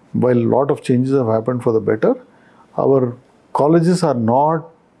 while a lot of changes have happened for the better, our colleges are not,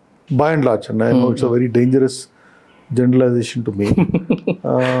 by and large, and I know it's a very dangerous generalization to make,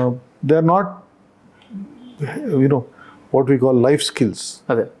 they are not, what we call life skills,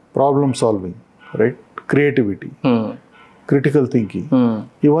 problem solving, right? Creativity, critical thinking.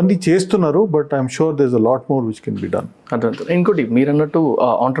 ఇవన్నీ చేస్తున్నారు, but I'm sure there is a lot more which can be done. ఇంకోటి మీరు అన్నట్టు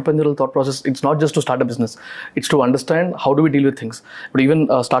entrepreneurial thought process, it's not just to start a business, it's to understand how do we deal with things. ఇప్పుడు even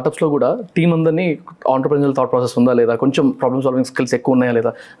స్టార్ట్అప్స్లో కూడా team అందరినీ entrepreneurial thought process ఉందా లేదా, కొంచెం problem solving skills ఎక్కువ ఉన్నాయా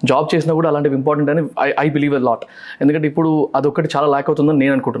లేదా, జాబ్ చేసినా కూడా అలాంటివి ఇంపార్టెంట్ అని ఐ బిలీవ్ ఎ లాట్. ఎందుకంటే ఇప్పుడు అదొకటి చాలా ల్యాక్ అవుతుందని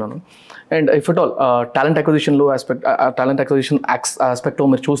నేను అనుకుంటున్నాను. And if at all talent acquisition ఆస్పెక్ట్లో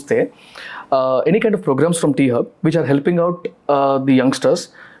మీరు చూస్తే any kind of programmes from T-Hub which are helping out the youngsters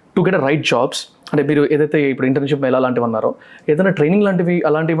to get a right jobs, అంటే మీరు ఏదైతే ఇప్పుడు ఇంటర్న్షిప్ మేళా లాంటివి అన్నారో, ఏదైనా ట్రైనింగ్ లాంటివి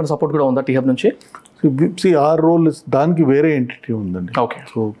అలాంటివి ఏమైనా సపోర్ట్ కూడా ఉందా T-Hub నుంచి? ఆర్ రోల్ దానికి వేరే ఎంటిటీ ఉందండి. ఓకే.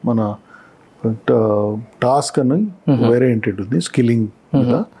 సో మన టాస్క్ అని వేరే ఎంటిటీ ఉంది, స్కిల్లింగ్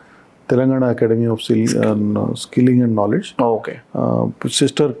మీద, Telangana academy of skilling and knowledge. Okay.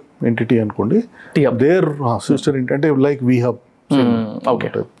 Sister entity అనుకోండి, దేర్ సిస్టర్ ఎంటిటీ అంటే like V-Hub. Okay.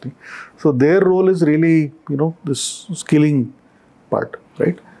 So their role is really, this skilling part,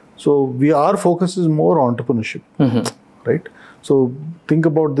 right? So our focus is more entrepreneurship, right? So think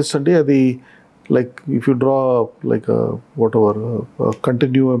about this Sunday, like if you draw like a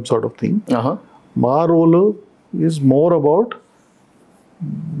continuum sort of thing. My role is more about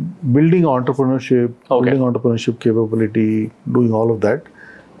building entrepreneurship, building entrepreneurship capability, doing all of that,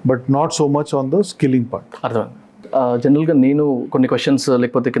 but not so much on the skilling part. జనరల్గా నేను కొన్ని questions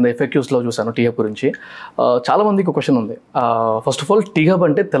లేకపోతే కింద FAQsలో చూసాను T-Hub గురించి. చాలా మందికి ఒక క్వశ్చన్ ఉంది. ఫస్ట్ ఆఫ్ ఆల్ T-Hub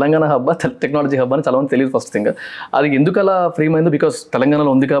అంటే తెలంగాణ హబ్బా, టెక్నాలజీ హబ్ అని చాలా మంది తెలియదు. ఫస్ట్ థింగ్ అది ఎందుకు అలా ఫ్రేమ్ అయిందో, బికాస్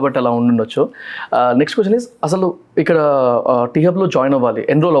తెలంగాణలో ఉంది కాబట్టి అలా ఉండుండొచ్చు. నెక్స్ట్ క్వశ్చన్ ఇస్, అసలు ఇక్కడ T-Hubలో జాయిన్ అవ్వాలి,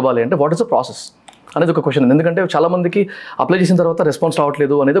 ఎన్రోల్ అవ్వాలి అంటే వాట్ ఇస్ ద ప్రాసెస్ అనేది ఒక క్వశ్చన్. ఎందుకంటే చాలా మందికి అప్లై చేసిన తర్వాత రెస్పాన్స్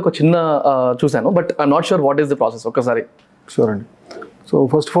రావట్లేదు అనేది ఒక చిన్న చూశాను, but I not sure what is the process. ఒక్కసారి. షూర్ అండి. So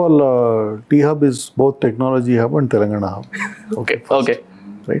first of all, T-Hub is both technology hub and Telangana hub. Okay.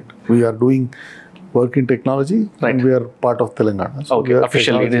 Right. We are doing work in technology, right, and we are part of Telangana. So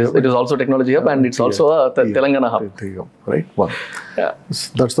officially it is also technology hub and it's also a Telangana hub. Right. One. Yeah.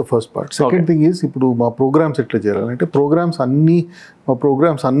 That's the first part. Second thing is, ఇప్పుడు మా programmes ఎట్లా చేయాలంటే, మా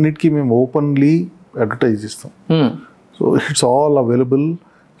programmes అన్నిటికీ మేము openly advertise చేస్తాం. So it's all available.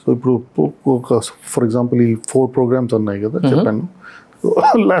 So ఇప్పుడు for example ఈ 4 programs ఉన్నాయి కదా చెప్పాను,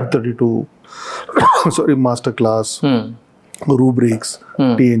 Lab 32, master class, rubrics,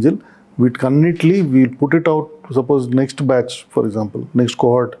 T-Angel. We'll put it out. Suppose next batch, for example, next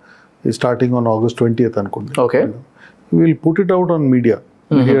cohort is starting on August 20th. Okay. We'll put it out on media.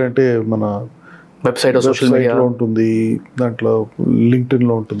 Media ante mana website, social media ఉంటుంది, దాంట్లో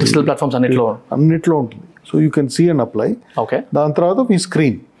లింక్డ్ఇన్లో ఉంటుంది, digital platforms అన్నిట్లో ఉంటుంది. So you can see and apply. Okay, దాని తర్వాత మీ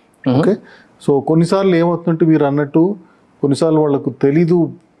screen. Okay, so కొన్నిసార్లు ఏమవుతుందంటే మీరు అన్నట్టు కొన్నిసార్లు వాళ్ళకు తెలీదు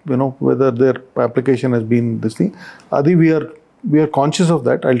weather their application Hess been this thing. అది we are conscious of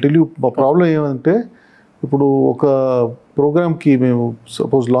that. I tell you మా ప్రాబ్లం ఏమంటే ఇప్పుడు ఒక ప్రోగ్రామ్కి మేము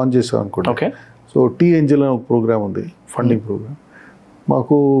సపోజ్ లాంచ్ చేసాం అనుకోండి. ఓకే, సో టీ-ఏంజెల్ అనే ఒక ప్రోగ్రామ్ ఉంది, ఫండింగ్ ప్రోగ్రామ్.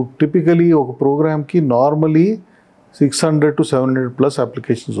 మాకు టిపికలీ ఒక ప్రోగ్రామ్కి నార్మలీ 600 to 700+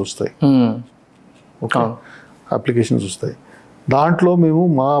 అప్లికేషన్స్ వస్తాయి. ఓకే, అప్లికేషన్స్ వస్తాయి. దాంట్లో మేము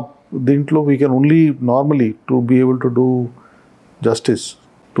దీంట్లో we can only normally to be able to do justice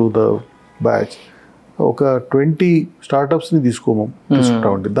to the batch ఒక 20 స్టార్టప్స్ని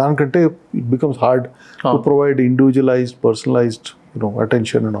తీసుకుంటామండి. దానికంటే it becomes hard to provide individualised, personalised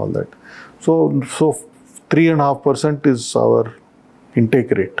attention and all that. So 3.5% is our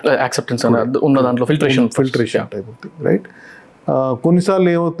intake rate. Acceptance ఉన్న దాంట్లో filtration type of thing, right? కొన్నిసార్లు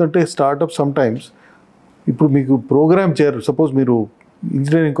ఏమవుతుందంటే startup some times ఇప్పుడు మీకు programme చేయరు. సపోజ్ మీరు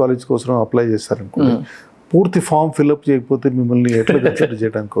ఇంజనీరింగ్ కాలేజ్ కోసం అప్లై చేస్తారనుకోండి, పూర్తి ఫామ్ ఫిల్అప్ చేయకపోతే మిమ్మల్ని ఎట్లా కన్సిడర్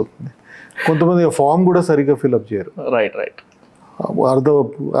చేయడానికి అవుతుంది. కొంతమంది ఆ ఫామ్ కూడా సరిగ్గా ఫిల్అప్ చేయరు. రైట్ రైట్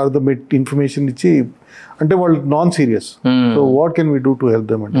అర్ధ ఇన్ఫర్మేషన్ ఇచ్చి అంటే వాళ్ళు non serious. So what can we do to help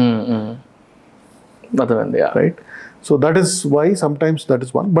them అంటే, right? So that is why sometimes that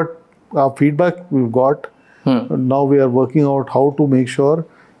is one. But ఆ feedback we got, now we are working out how to make sure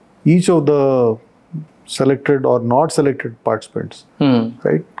each of the selected or not selected participants,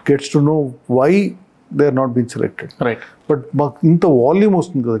 right, gets to know why they are not being selected. Right. But inta volume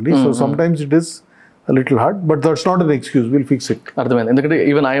వస్తుంది కదండి. So sometimes it is a little hard, but that's not an excuse. We'll fix it. అర్థమైంది. ఎందుకంటే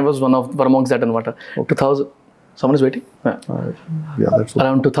even I was one amongst that అనమాట. 2000 someone is waiting. Yeah, that's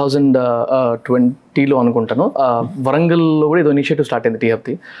around 2020లో అనుకుంటాను. వరంగల్లో కూడా ఏదో initiative start అయింది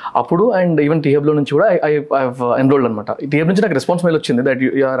T-Hubది అప్పుడు. అండ్ ఈవెన్ T-Hubలో నుంచి కూడా ఐ ఎన్రోల్డ్ అనమాట. T-Hub నుంచి నాకు రెస్పాన్స్ మెయిల్ వచ్చింది that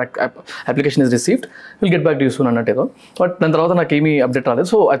your application is received, will get back to you soon అన్నట్టు ఏదో. బట్ దాని తర్వాత నాకు ఏమీ అప్డేట్ రాలేదు.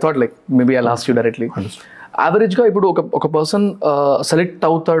 So I thought like maybe I last you directly. యావరేజ్గా ఇప్పుడు ఒక పర్సన్ సెలెక్ట్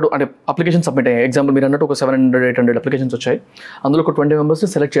అవుతాడు అంటే అప్లికేషన్ సబ్మిట్ అయ్యాయి. ఎగ్జాంపుల్ మీరు అన్నట్టు ఒక 700-800 అప్లికేషన్స్ వచ్చాయి. అందులో ఒక 20 మెంబర్స్ని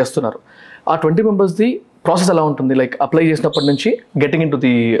సెలెక్ట్ చేస్తున్నారు. ఆ 20 మెంబర్స్ది ప్రాసెస్ ఎలా ఉంటుంది? లైక్ అప్లై చేసినప్పటి నుంచి getting in to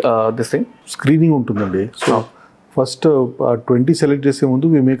this thing screening ఉంటుందండి. సో ఫస్ట్ 20 సెలెక్ట్ చేసే ముందు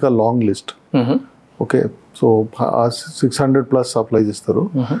we make a long list. Okay, so 600+ apply చేస్తారు.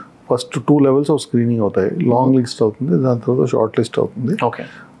 ఫస్ట్ 2 levels ఆఫ్ స్క్రీనింగ్ అవుతాయి. లాంగ్ లిస్ట్ అవుతుంది, దాని తర్వాత షార్ట్ లిస్ట్ అవుతుంది. ఓకే,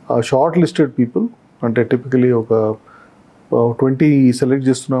 ఆ షార్ట్ లిస్టెడ్ పీపుల్ అంటే టిపికలీ ఒక 20 సెలెక్ట్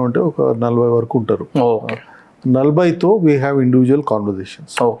చేస్తున్నామంటే ఒక 40 వరకు ఉంటారు. 40తో we have individual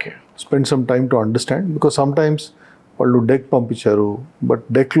conversations. Okay, spend some time to understand, because some times వాళ్ళు డెక్ పంపించారు, but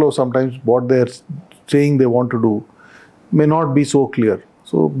డెక్లో some times what they are saying they want to do may not be so clear.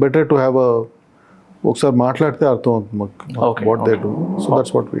 So better to have ఒకసారి మాట్లాడితే అర్థం అవుతుంది మాకు what they do. So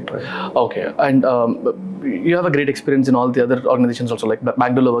that's what we try. Okay, and you have a great experience in all the other organisations also. Like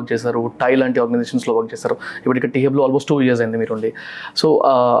బ్యాంగ్లూర్లో work చేశారు, టై లాంటి ఆర్గనైజేషన్స్లో work చేశారు. ఇప్పుడు ఇక్కడ T-Hubలో ఆల్మోస్ట్ 2 years అయింది మీరు ఉండి. So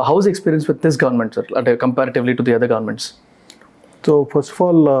house experience with this government sir, అంటే comparatively to the other governments? So first of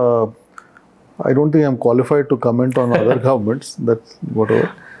all, I don't think I'm qualified to comment on other governments. That's whatever.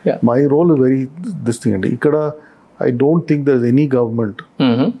 Yeah. My role is very this thing. And ikkada, I don't think there's any government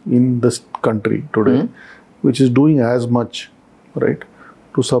in this country today which is doing as much, right,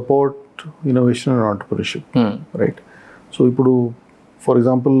 to support innovation and entrepreneurship, right? So ipudu, for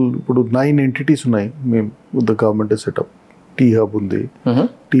example, ipudu 9 entities unnai the government is set up. T-Hub undi,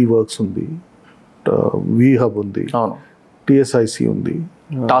 T-Works undi, V-Hub undi. TSIC ఉంది,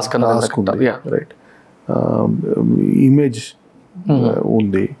 task ఉంది, right, image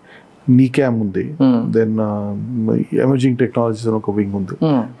ఉంది, నీక్యామ్ ఉంది, then emerging technologies అని ఒక wing ఉంది.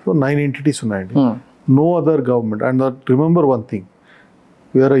 So 9 entities ఉన్నాయండి. No other government. And remember one thing,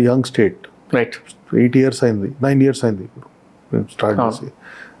 we are a young state, right? 8 years అయింది, 9 years అయింది ఇప్పుడు మేము స్టార్ట్ చేసి.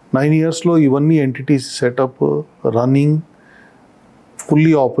 9 yearsలో ఇవన్నీ entities setup, running,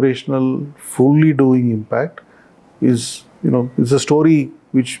 fully operational, fully doing impact is, it's a story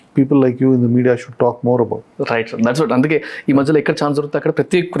which people like you in the media should talk more about. Right, sir. That's what. అందుకే ఈ మధ్యలో ఎక్కడ ఛాన్స్ దొరికితే అక్కడ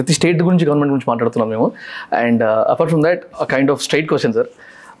ప్రతి స్టేట్ గురించి, గవర్నమెంట్ గురించి మాట్లాడుతున్నాం మేము. And apart from that a kind of straight question sir.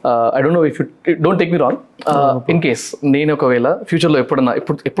 I don't know if you don't take me wrong. In case నేను ఒకవేళ ఫ్యూచర్లో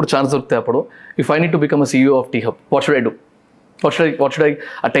ఎప్పుడు ఛాన్స్ దొరికితే అప్పుడు if I need to become a CEO of T-Hub, what should I do? What should I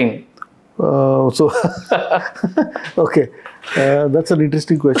attain? So okay, that's an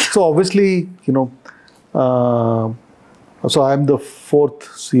interesting question. So obviously, so I am the 4th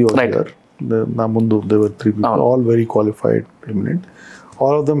CEO here. Na mundu there were 3 people, all very qualified, eminent.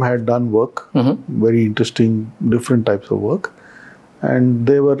 All of them had done work, very interesting, different types of work. And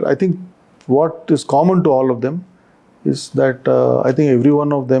they were, I think, what is common to all of them is that I think every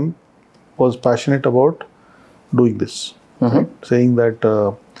one of them was passionate about doing this. Right? Saying that,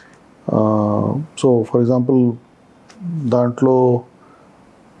 so for example, Dantlo,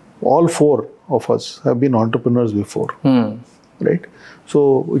 all four of us have been entrepreneurs before. Right? So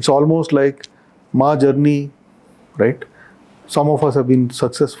it's almost like my journey, right? Some of us have been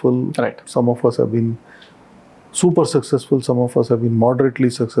successful, right? Some of us have been super successful, some of us have been moderately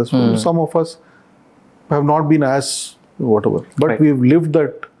successful, some of us have not been as whatever, but we've lived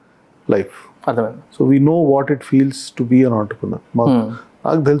that life. So we know what it feels to be an entrepreneur.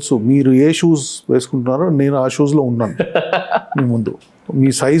 నాకు తెలుసు మీరు ఏ shoes వేసుకుంటున్నారో నేను ఆ షూస్లో ఉన్నాను మీ ముందు. మీ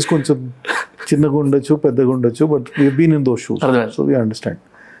size కొంచెం చిన్నగా ఉండొచ్చు, పెద్దగా ఉండొచ్చు, but we been in those shoes, so we understand.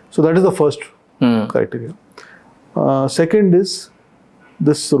 So that is the first criteria. Second is,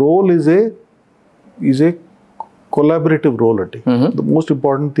 this role is a collaborative role. The most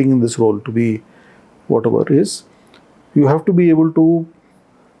important thing in this role to be whatever is, you have to be able to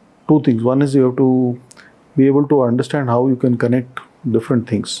two things. One is you have to be able to understand how you can connect different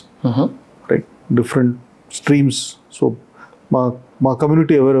things, right? Different streams. So మా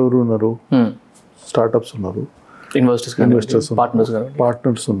community ఎవరెవరు ఉన్నారు, startups ఉన్నారు, investors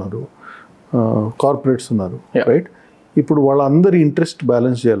partners ఉన్నారు, corporates ఉన్నారు, right? ఇప్పుడు వాళ్ళందరి interest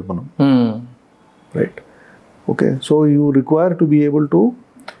balance చేయాలి మనం, right? Okay, so you require to be able to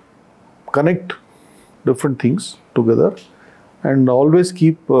connect different things together and always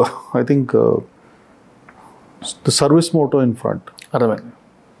keep I think the service motto in front.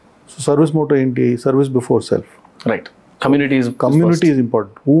 So service motto ఏంటి? Service before self, right? Community is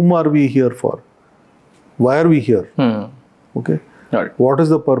important. Whom are we here for? Why are we here? Okay. Right. What is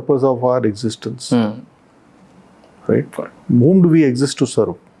the purpose of our existence? Right. Whom do we exist to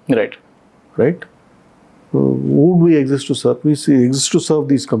serve? Right. Right. Who do we exist to serve? We exist to serve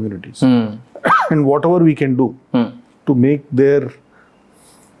these communities, and whatever we can do to make their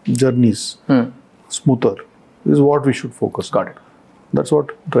journeys smoother is what we should focus on. Got it. That's what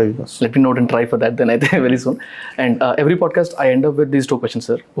drives us. Let me note and try for that then, I think, very soon. And every podcast I end up with these two questions,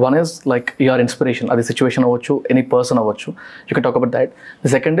 sir. One is like your inspiration, adi situation avachchu, any person avachchu, you can talk about that.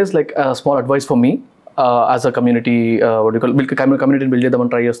 The second is like a small advice for me as a community, what do you call, community build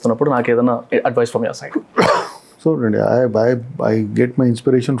chedamani try chestunappudu naaku edana advice from your side. So I get my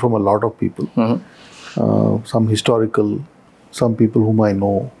inspiration from a lot of people, some historical, some people whom I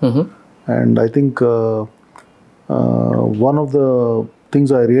know, and I think one of the things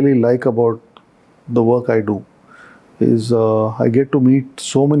I really like about the work I do is I get to meet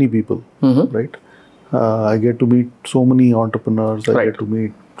so many people, right? I get to meet so many entrepreneurs, I get to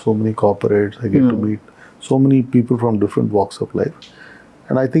meet so many corporates, I get to meet so many people from different walks of life.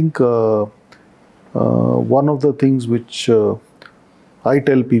 And I think one of the things which I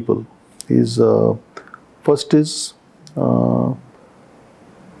tell people is, first is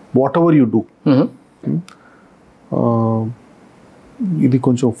whatever you do, ఇది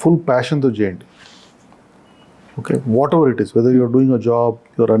కొంచెం full ప్యాషన్తో చేయండి. Okay, what ever it is, weather you're doing a job,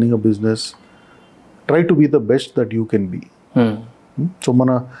 you're running a business, try to be the best that you can be. So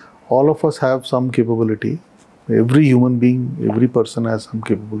all of us have some capability. Every human being, every person has some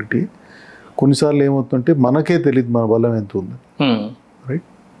capability. కొన్నిసార్లు ఏమవుతుందంటే మనకే తెలియదు మన బలం ఎంత ఉంది, right?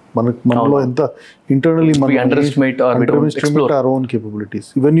 మనలో ఎంత ఇంటర్నల్లీ మనం underestimate our own capabilities.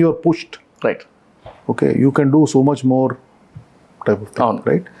 When you are pushed, right, okay, you can do so much more type of thing,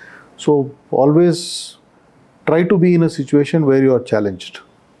 right? So always try to be in a situation where you are challenged.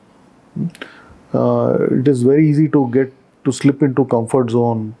 It is very easy to slip into comfort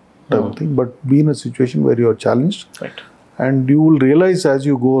zone type of thing, but be in a situation where you are challenged, right? And you will realize as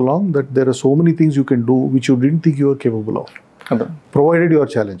you go along that there are so many things you can do which you didn't think you were capable of, provided you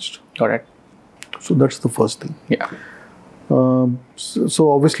are challenged. Correct. So that's the first thing. Yeah. So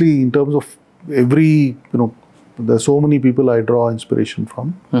obviously in terms of every, there are so many people I draw inspiration from.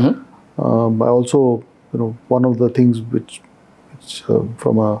 I also, one of the things which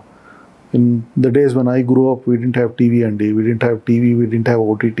in the days when I grew up, we didn't have TV and we didn't have TV, we didn't have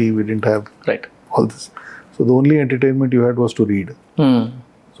OTT, we didn't have all this. So the only entertainment you had was to read.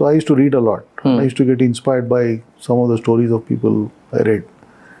 So I used to read a lot. I used to get inspired by some of the stories of people I read,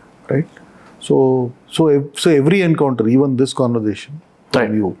 right? So every encounter, even this conversation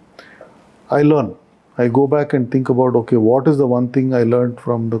from you, I learn. I go back and think about, okay, what is the one thing I learned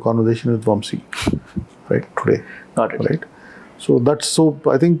from the conversation with Vamsi, right, today? Got it. Right? So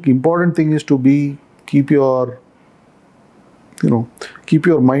I think important thing is to keep your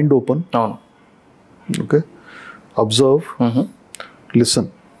mind open. Okay? Observe, listen.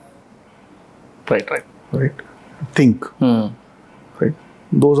 Right. Think. Right?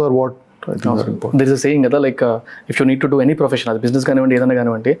 Those are what I think are important. There is a saying కదా, like if you need to do any profession, అది business కానివ్వండి ఏదైనా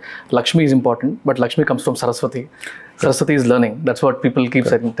కానివ్వండి, Lakshmi is important but Lakshmi comes from Saraswati. Saraswati is learning, that's what people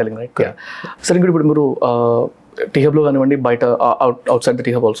keeps telling, right? సరే, ఇప్పుడు మీరు టీహబ్లో కానివ్వండి, బయట out side the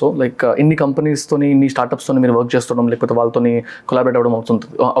T Hub also, like ఇన్ని కంపెనీస్తోని, ఇన్ని స్టార్టప్స్తోని మీరు వర్క్ చేస్తుండడం, లేకపోతే వాళ్ళతోని కొలాబరేట్ అవ్వడం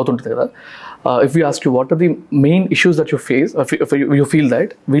అవుతుంటుంది కదా. If you ask you what are the main issues that you face, you feel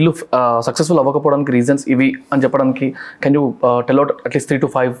that వీళ్ళు సక్సెస్ఫుల్ అవ్వకపోవడానికి రీజన్స్ ఇవి అని చెప్పడానికి, can you tell out at least 3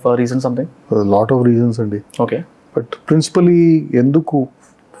 to 5 reasons something? Lot of reasons అండి. ఓకే, బట్ ప్రిన్సిపలీ ఎందుకు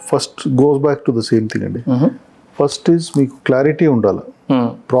first goes back to the same thing అండి. First is మీకు clarity ఉండాలి.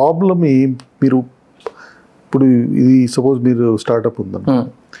 Problem మీరు ఇప్పుడు ఇది సపోజ్ మీరు స్టార్ట్అప్ ఉందండి,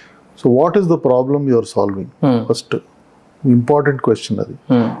 so what is the problem you are solving? First important question అది.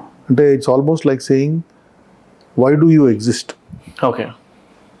 అంటే it's almost like saying why do you exist? Okay,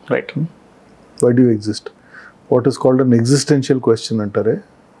 right. Why do you exist? What is called an existential question అంటారే.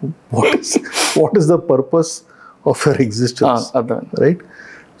 What is the purpose of your existence, right?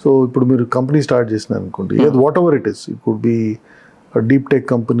 So ఇప్పుడు మీరు company start చేసినారు అనుకోండి, what ever it is, it could be a deep tech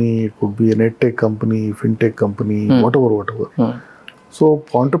company, it could be a net tech company, fintech company, whatever. So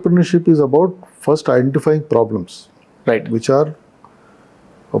entrepreneurship is about first identifying problems, right? Which are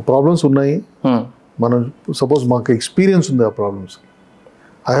problems unnai. Mana suppose maku experience undi aa problems.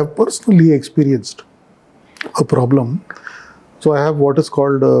 I have personally experienced a problem. So I have what is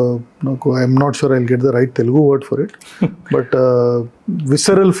called, I am not sure I'll get the right Telugu word for it, but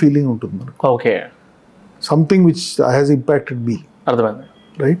visceral feeling untundi manaku. Okay. Something which has impacted me.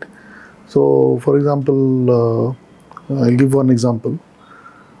 Right? So, for example, I'll give one example.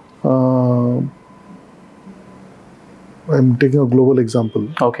 I'm taking a global example.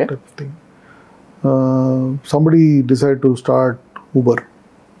 Okay. Type of thing. Somebody decided to start Uber.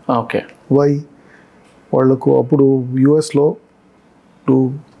 Okay. Why? Vallaku appudu US lo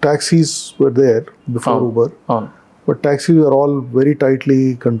taxis were there before Uber. But taxis are all very tightly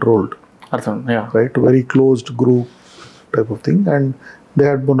controlled. Yeah. Right? Very closed group type of thing, and they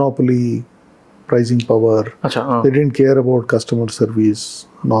had monopoly pricing power. They didn't care about customer service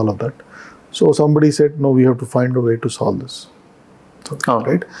and all of that. So somebody said, no, we have to find a way to solve this.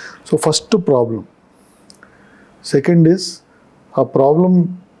 Right? So first problem. Second is a problem.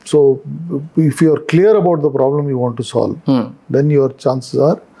 So if you are clear about the problem you want to solve, then your chances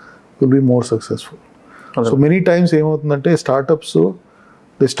are you'll be more successful. So many times ఏమవుతుందంటే startups,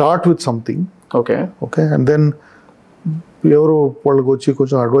 they start with something. Okay, and then ఎవరో వాళ్ళకి వచ్చి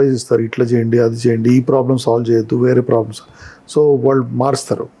కొంచెం advise ఇస్తారు, ఇట్లా చేయండి, అది చేయండి, ఈ ప్రాబ్లమ్ సాల్వ్ చేయొద్దు, వేరే ప్రాబ్లమ్స్. సో వాళ్ళు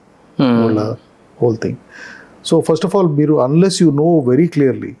మారుస్తారు వాళ్ళ whole thing. So first of all మీరు unless you know very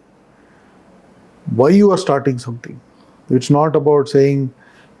clearly why you are starting something, it's not about saying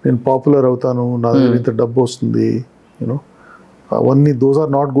నేను పాపులర్ అవుతాను, నా దగ్గర ఇంత డబ్బు వస్తుంది, యూనో, అవన్నీ those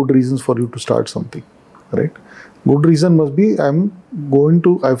are not good reasons for you to start something, right? Good reason must be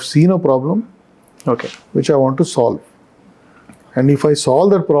I've seen a problem, okay, which I want to solve. And if I solve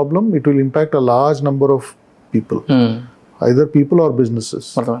that problem, it will impact a large number of people, either people or businesses.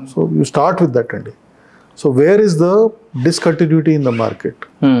 So you start with that. So where is the discontinuity in the market?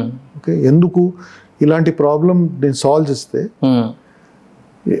 Okay, enduku ilanti problem then solve cheste,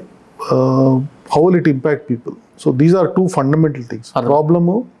 how will it impact people? So these are two fundamental things. Problem,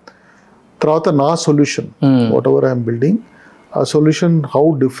 తర్వాత నా solution, what ever I'm building, ఆ solution how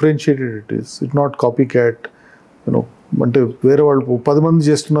differentiated it is. It not copy cat, you know, అంటే వేరే వాళ్ళు 10 మంది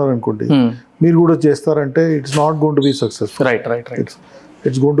చేస్తున్నారు అనుకోండి, మీరు కూడా చేస్తారంటే it's not going to be successful.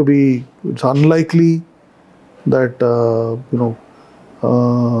 It's going to be, it's unlikely that you know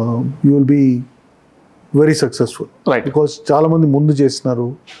you will be very successful, because చాలా మంది ముందు చేస్తున్నారు,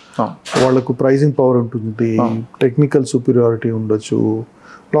 వాళ్ళకు ప్రైజింగ్ పవర్ ఉంటుంది, టెక్నికల్ సుపీరియారిటీ ఉండొచ్చు,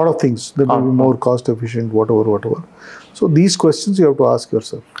 lot of things, they will be more cost efficient, whatever. So these questions you have to ask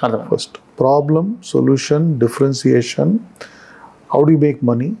yourself first. Problem, solution, differentiation, how do you make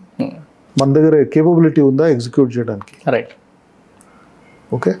money, మన దగ్గర capability ఉందా execute చేయడానికి, right?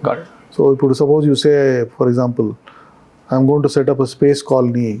 Okay, got it. So ఇప్పుడు suppose you say, for example, I'm going to set up a space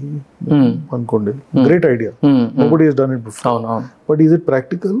colony అనుకోండి, great idea, nobody has done it before, but is it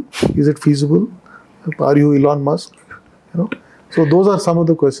practical, is it feasible, are you Elon Musk, you know? So those are some of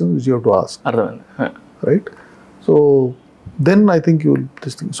the questions which you have to ask, right? So then I think you will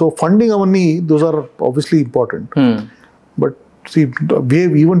this thing. So funding avanni, those are obviously important, but see,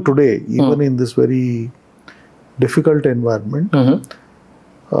 even today, even in this very difficult environment,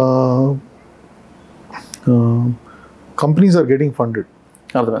 companies are getting funded,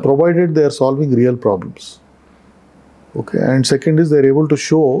 provided they are solving real problems. Okay, and second is they are able to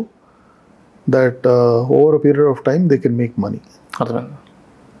show that over a period of time they can make money.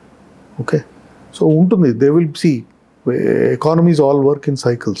 Okay, so ఉంటుంది. They will see economies all work in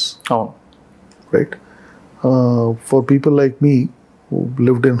cycles, right? For people like me who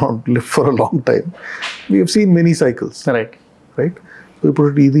lived for a long time, we have seen many cycles, right? So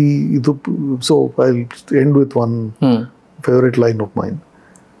so I'll end with one favorite line of mine.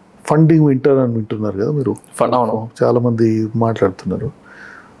 Funding winter అని వింటున్నారు కదా మీరు, చాలా మంది మాట్లాడుతున్నారు.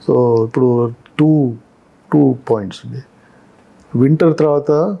 So ఇప్పుడు two points అండి. Winter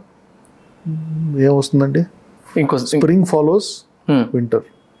తర్వాత ఏమొస్తుందండి? Spring follows winter,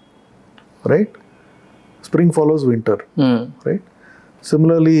 right? Spring follows winter, right?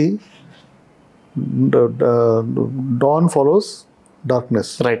 Similarly, dawn follows darkness.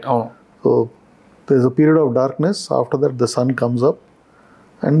 Right. So there's a period of darkness. After that, the sun comes up,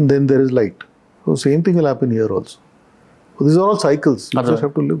 and then there is light. So same thing will happen here also. So these are all cycles. You just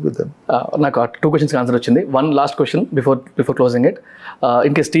have to live with them. నాకు 2 questions answer వచ్చింది. One last question before closing it.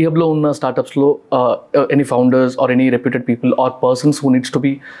 In case T-Hub లో ఉన్న startups లో any founders or any reputed people or persons who needs to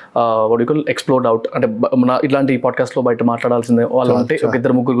be what do you call explored out, అంటే ఇట్లాంటి podcast లో బయట మాట్లాడాల్సిందే వాళ్ళు అంటే ఒక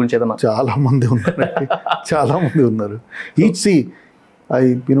 2-3 గురించి ఏదన్నా? చాలా మంది ఉన్నారు. Each see,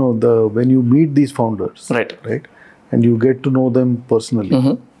 when you meet these founders, right, and you get to know them personally,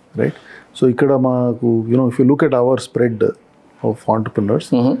 right? So ikkada maaku, if you look at our spread of entrepreneurs,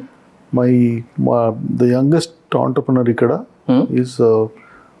 the youngest entrepreneur ikkada is a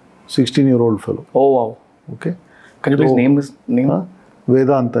 16-year-old fellow. Oh wow. Okay, can you please name his name?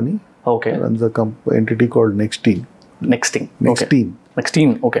 Vedantani. Okay. Runs a entity called Nexteen.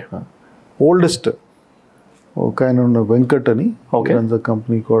 Okay. Oldest Venkatani. Okay. Runs a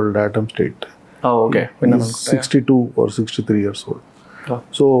company called Atom State. Oh, okay. He's 62 or 63 years old.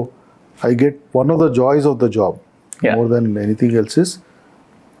 So I get one of the joys of the job, more than anything else, is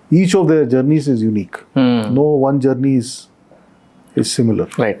each of their journeys is unique. No one journey is similar.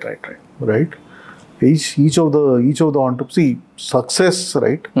 Right. Each of the entrepreneurs, see, success,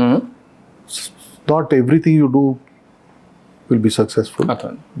 right? Not everything you do will be successful.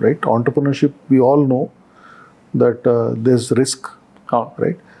 Right? Entrepreneurship, we all know that there's risk.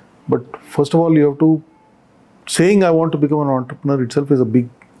 Right? But first of all, you have to, saying I want to become an entrepreneur itself is a big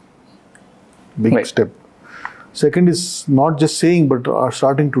step. Second is not just saying, but are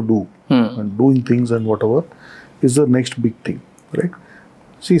starting to do and doing things and whatever is the next big thing, right?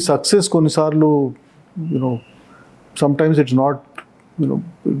 See, success konisarlu, sometimes it's not,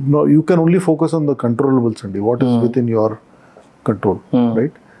 you can only focus on the controllables and what is within your control,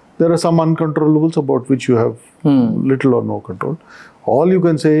 right? There are some uncontrollables about which you have little or no control. All you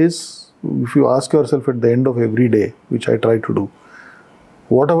can say is, if you ask yourself at the end of every day, which I try to do,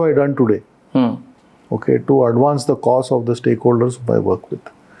 what have I done today? Okay, to advance the cause of the stakeholders whom I work with.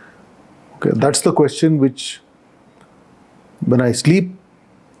 Okay, that's the question which, when I sleep,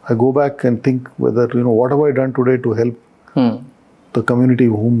 I go back and think whether, what have I done today to help the community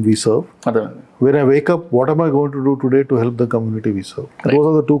whom we serve? When I wake up, what am I going to do today to help the community we serve? Right. Those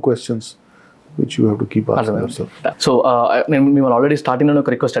are the 2 questions which you have to keep asking yourself. So, we were already starting on a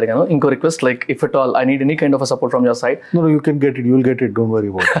request. Inko request, like if at all I need any kind of a support from your side. No, you can get it. You will get it. Don't worry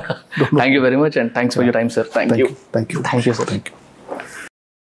about it. Thank you very much, and thanks for your time, sir. Thank you. Thank you. Thank you, sir. Thank you.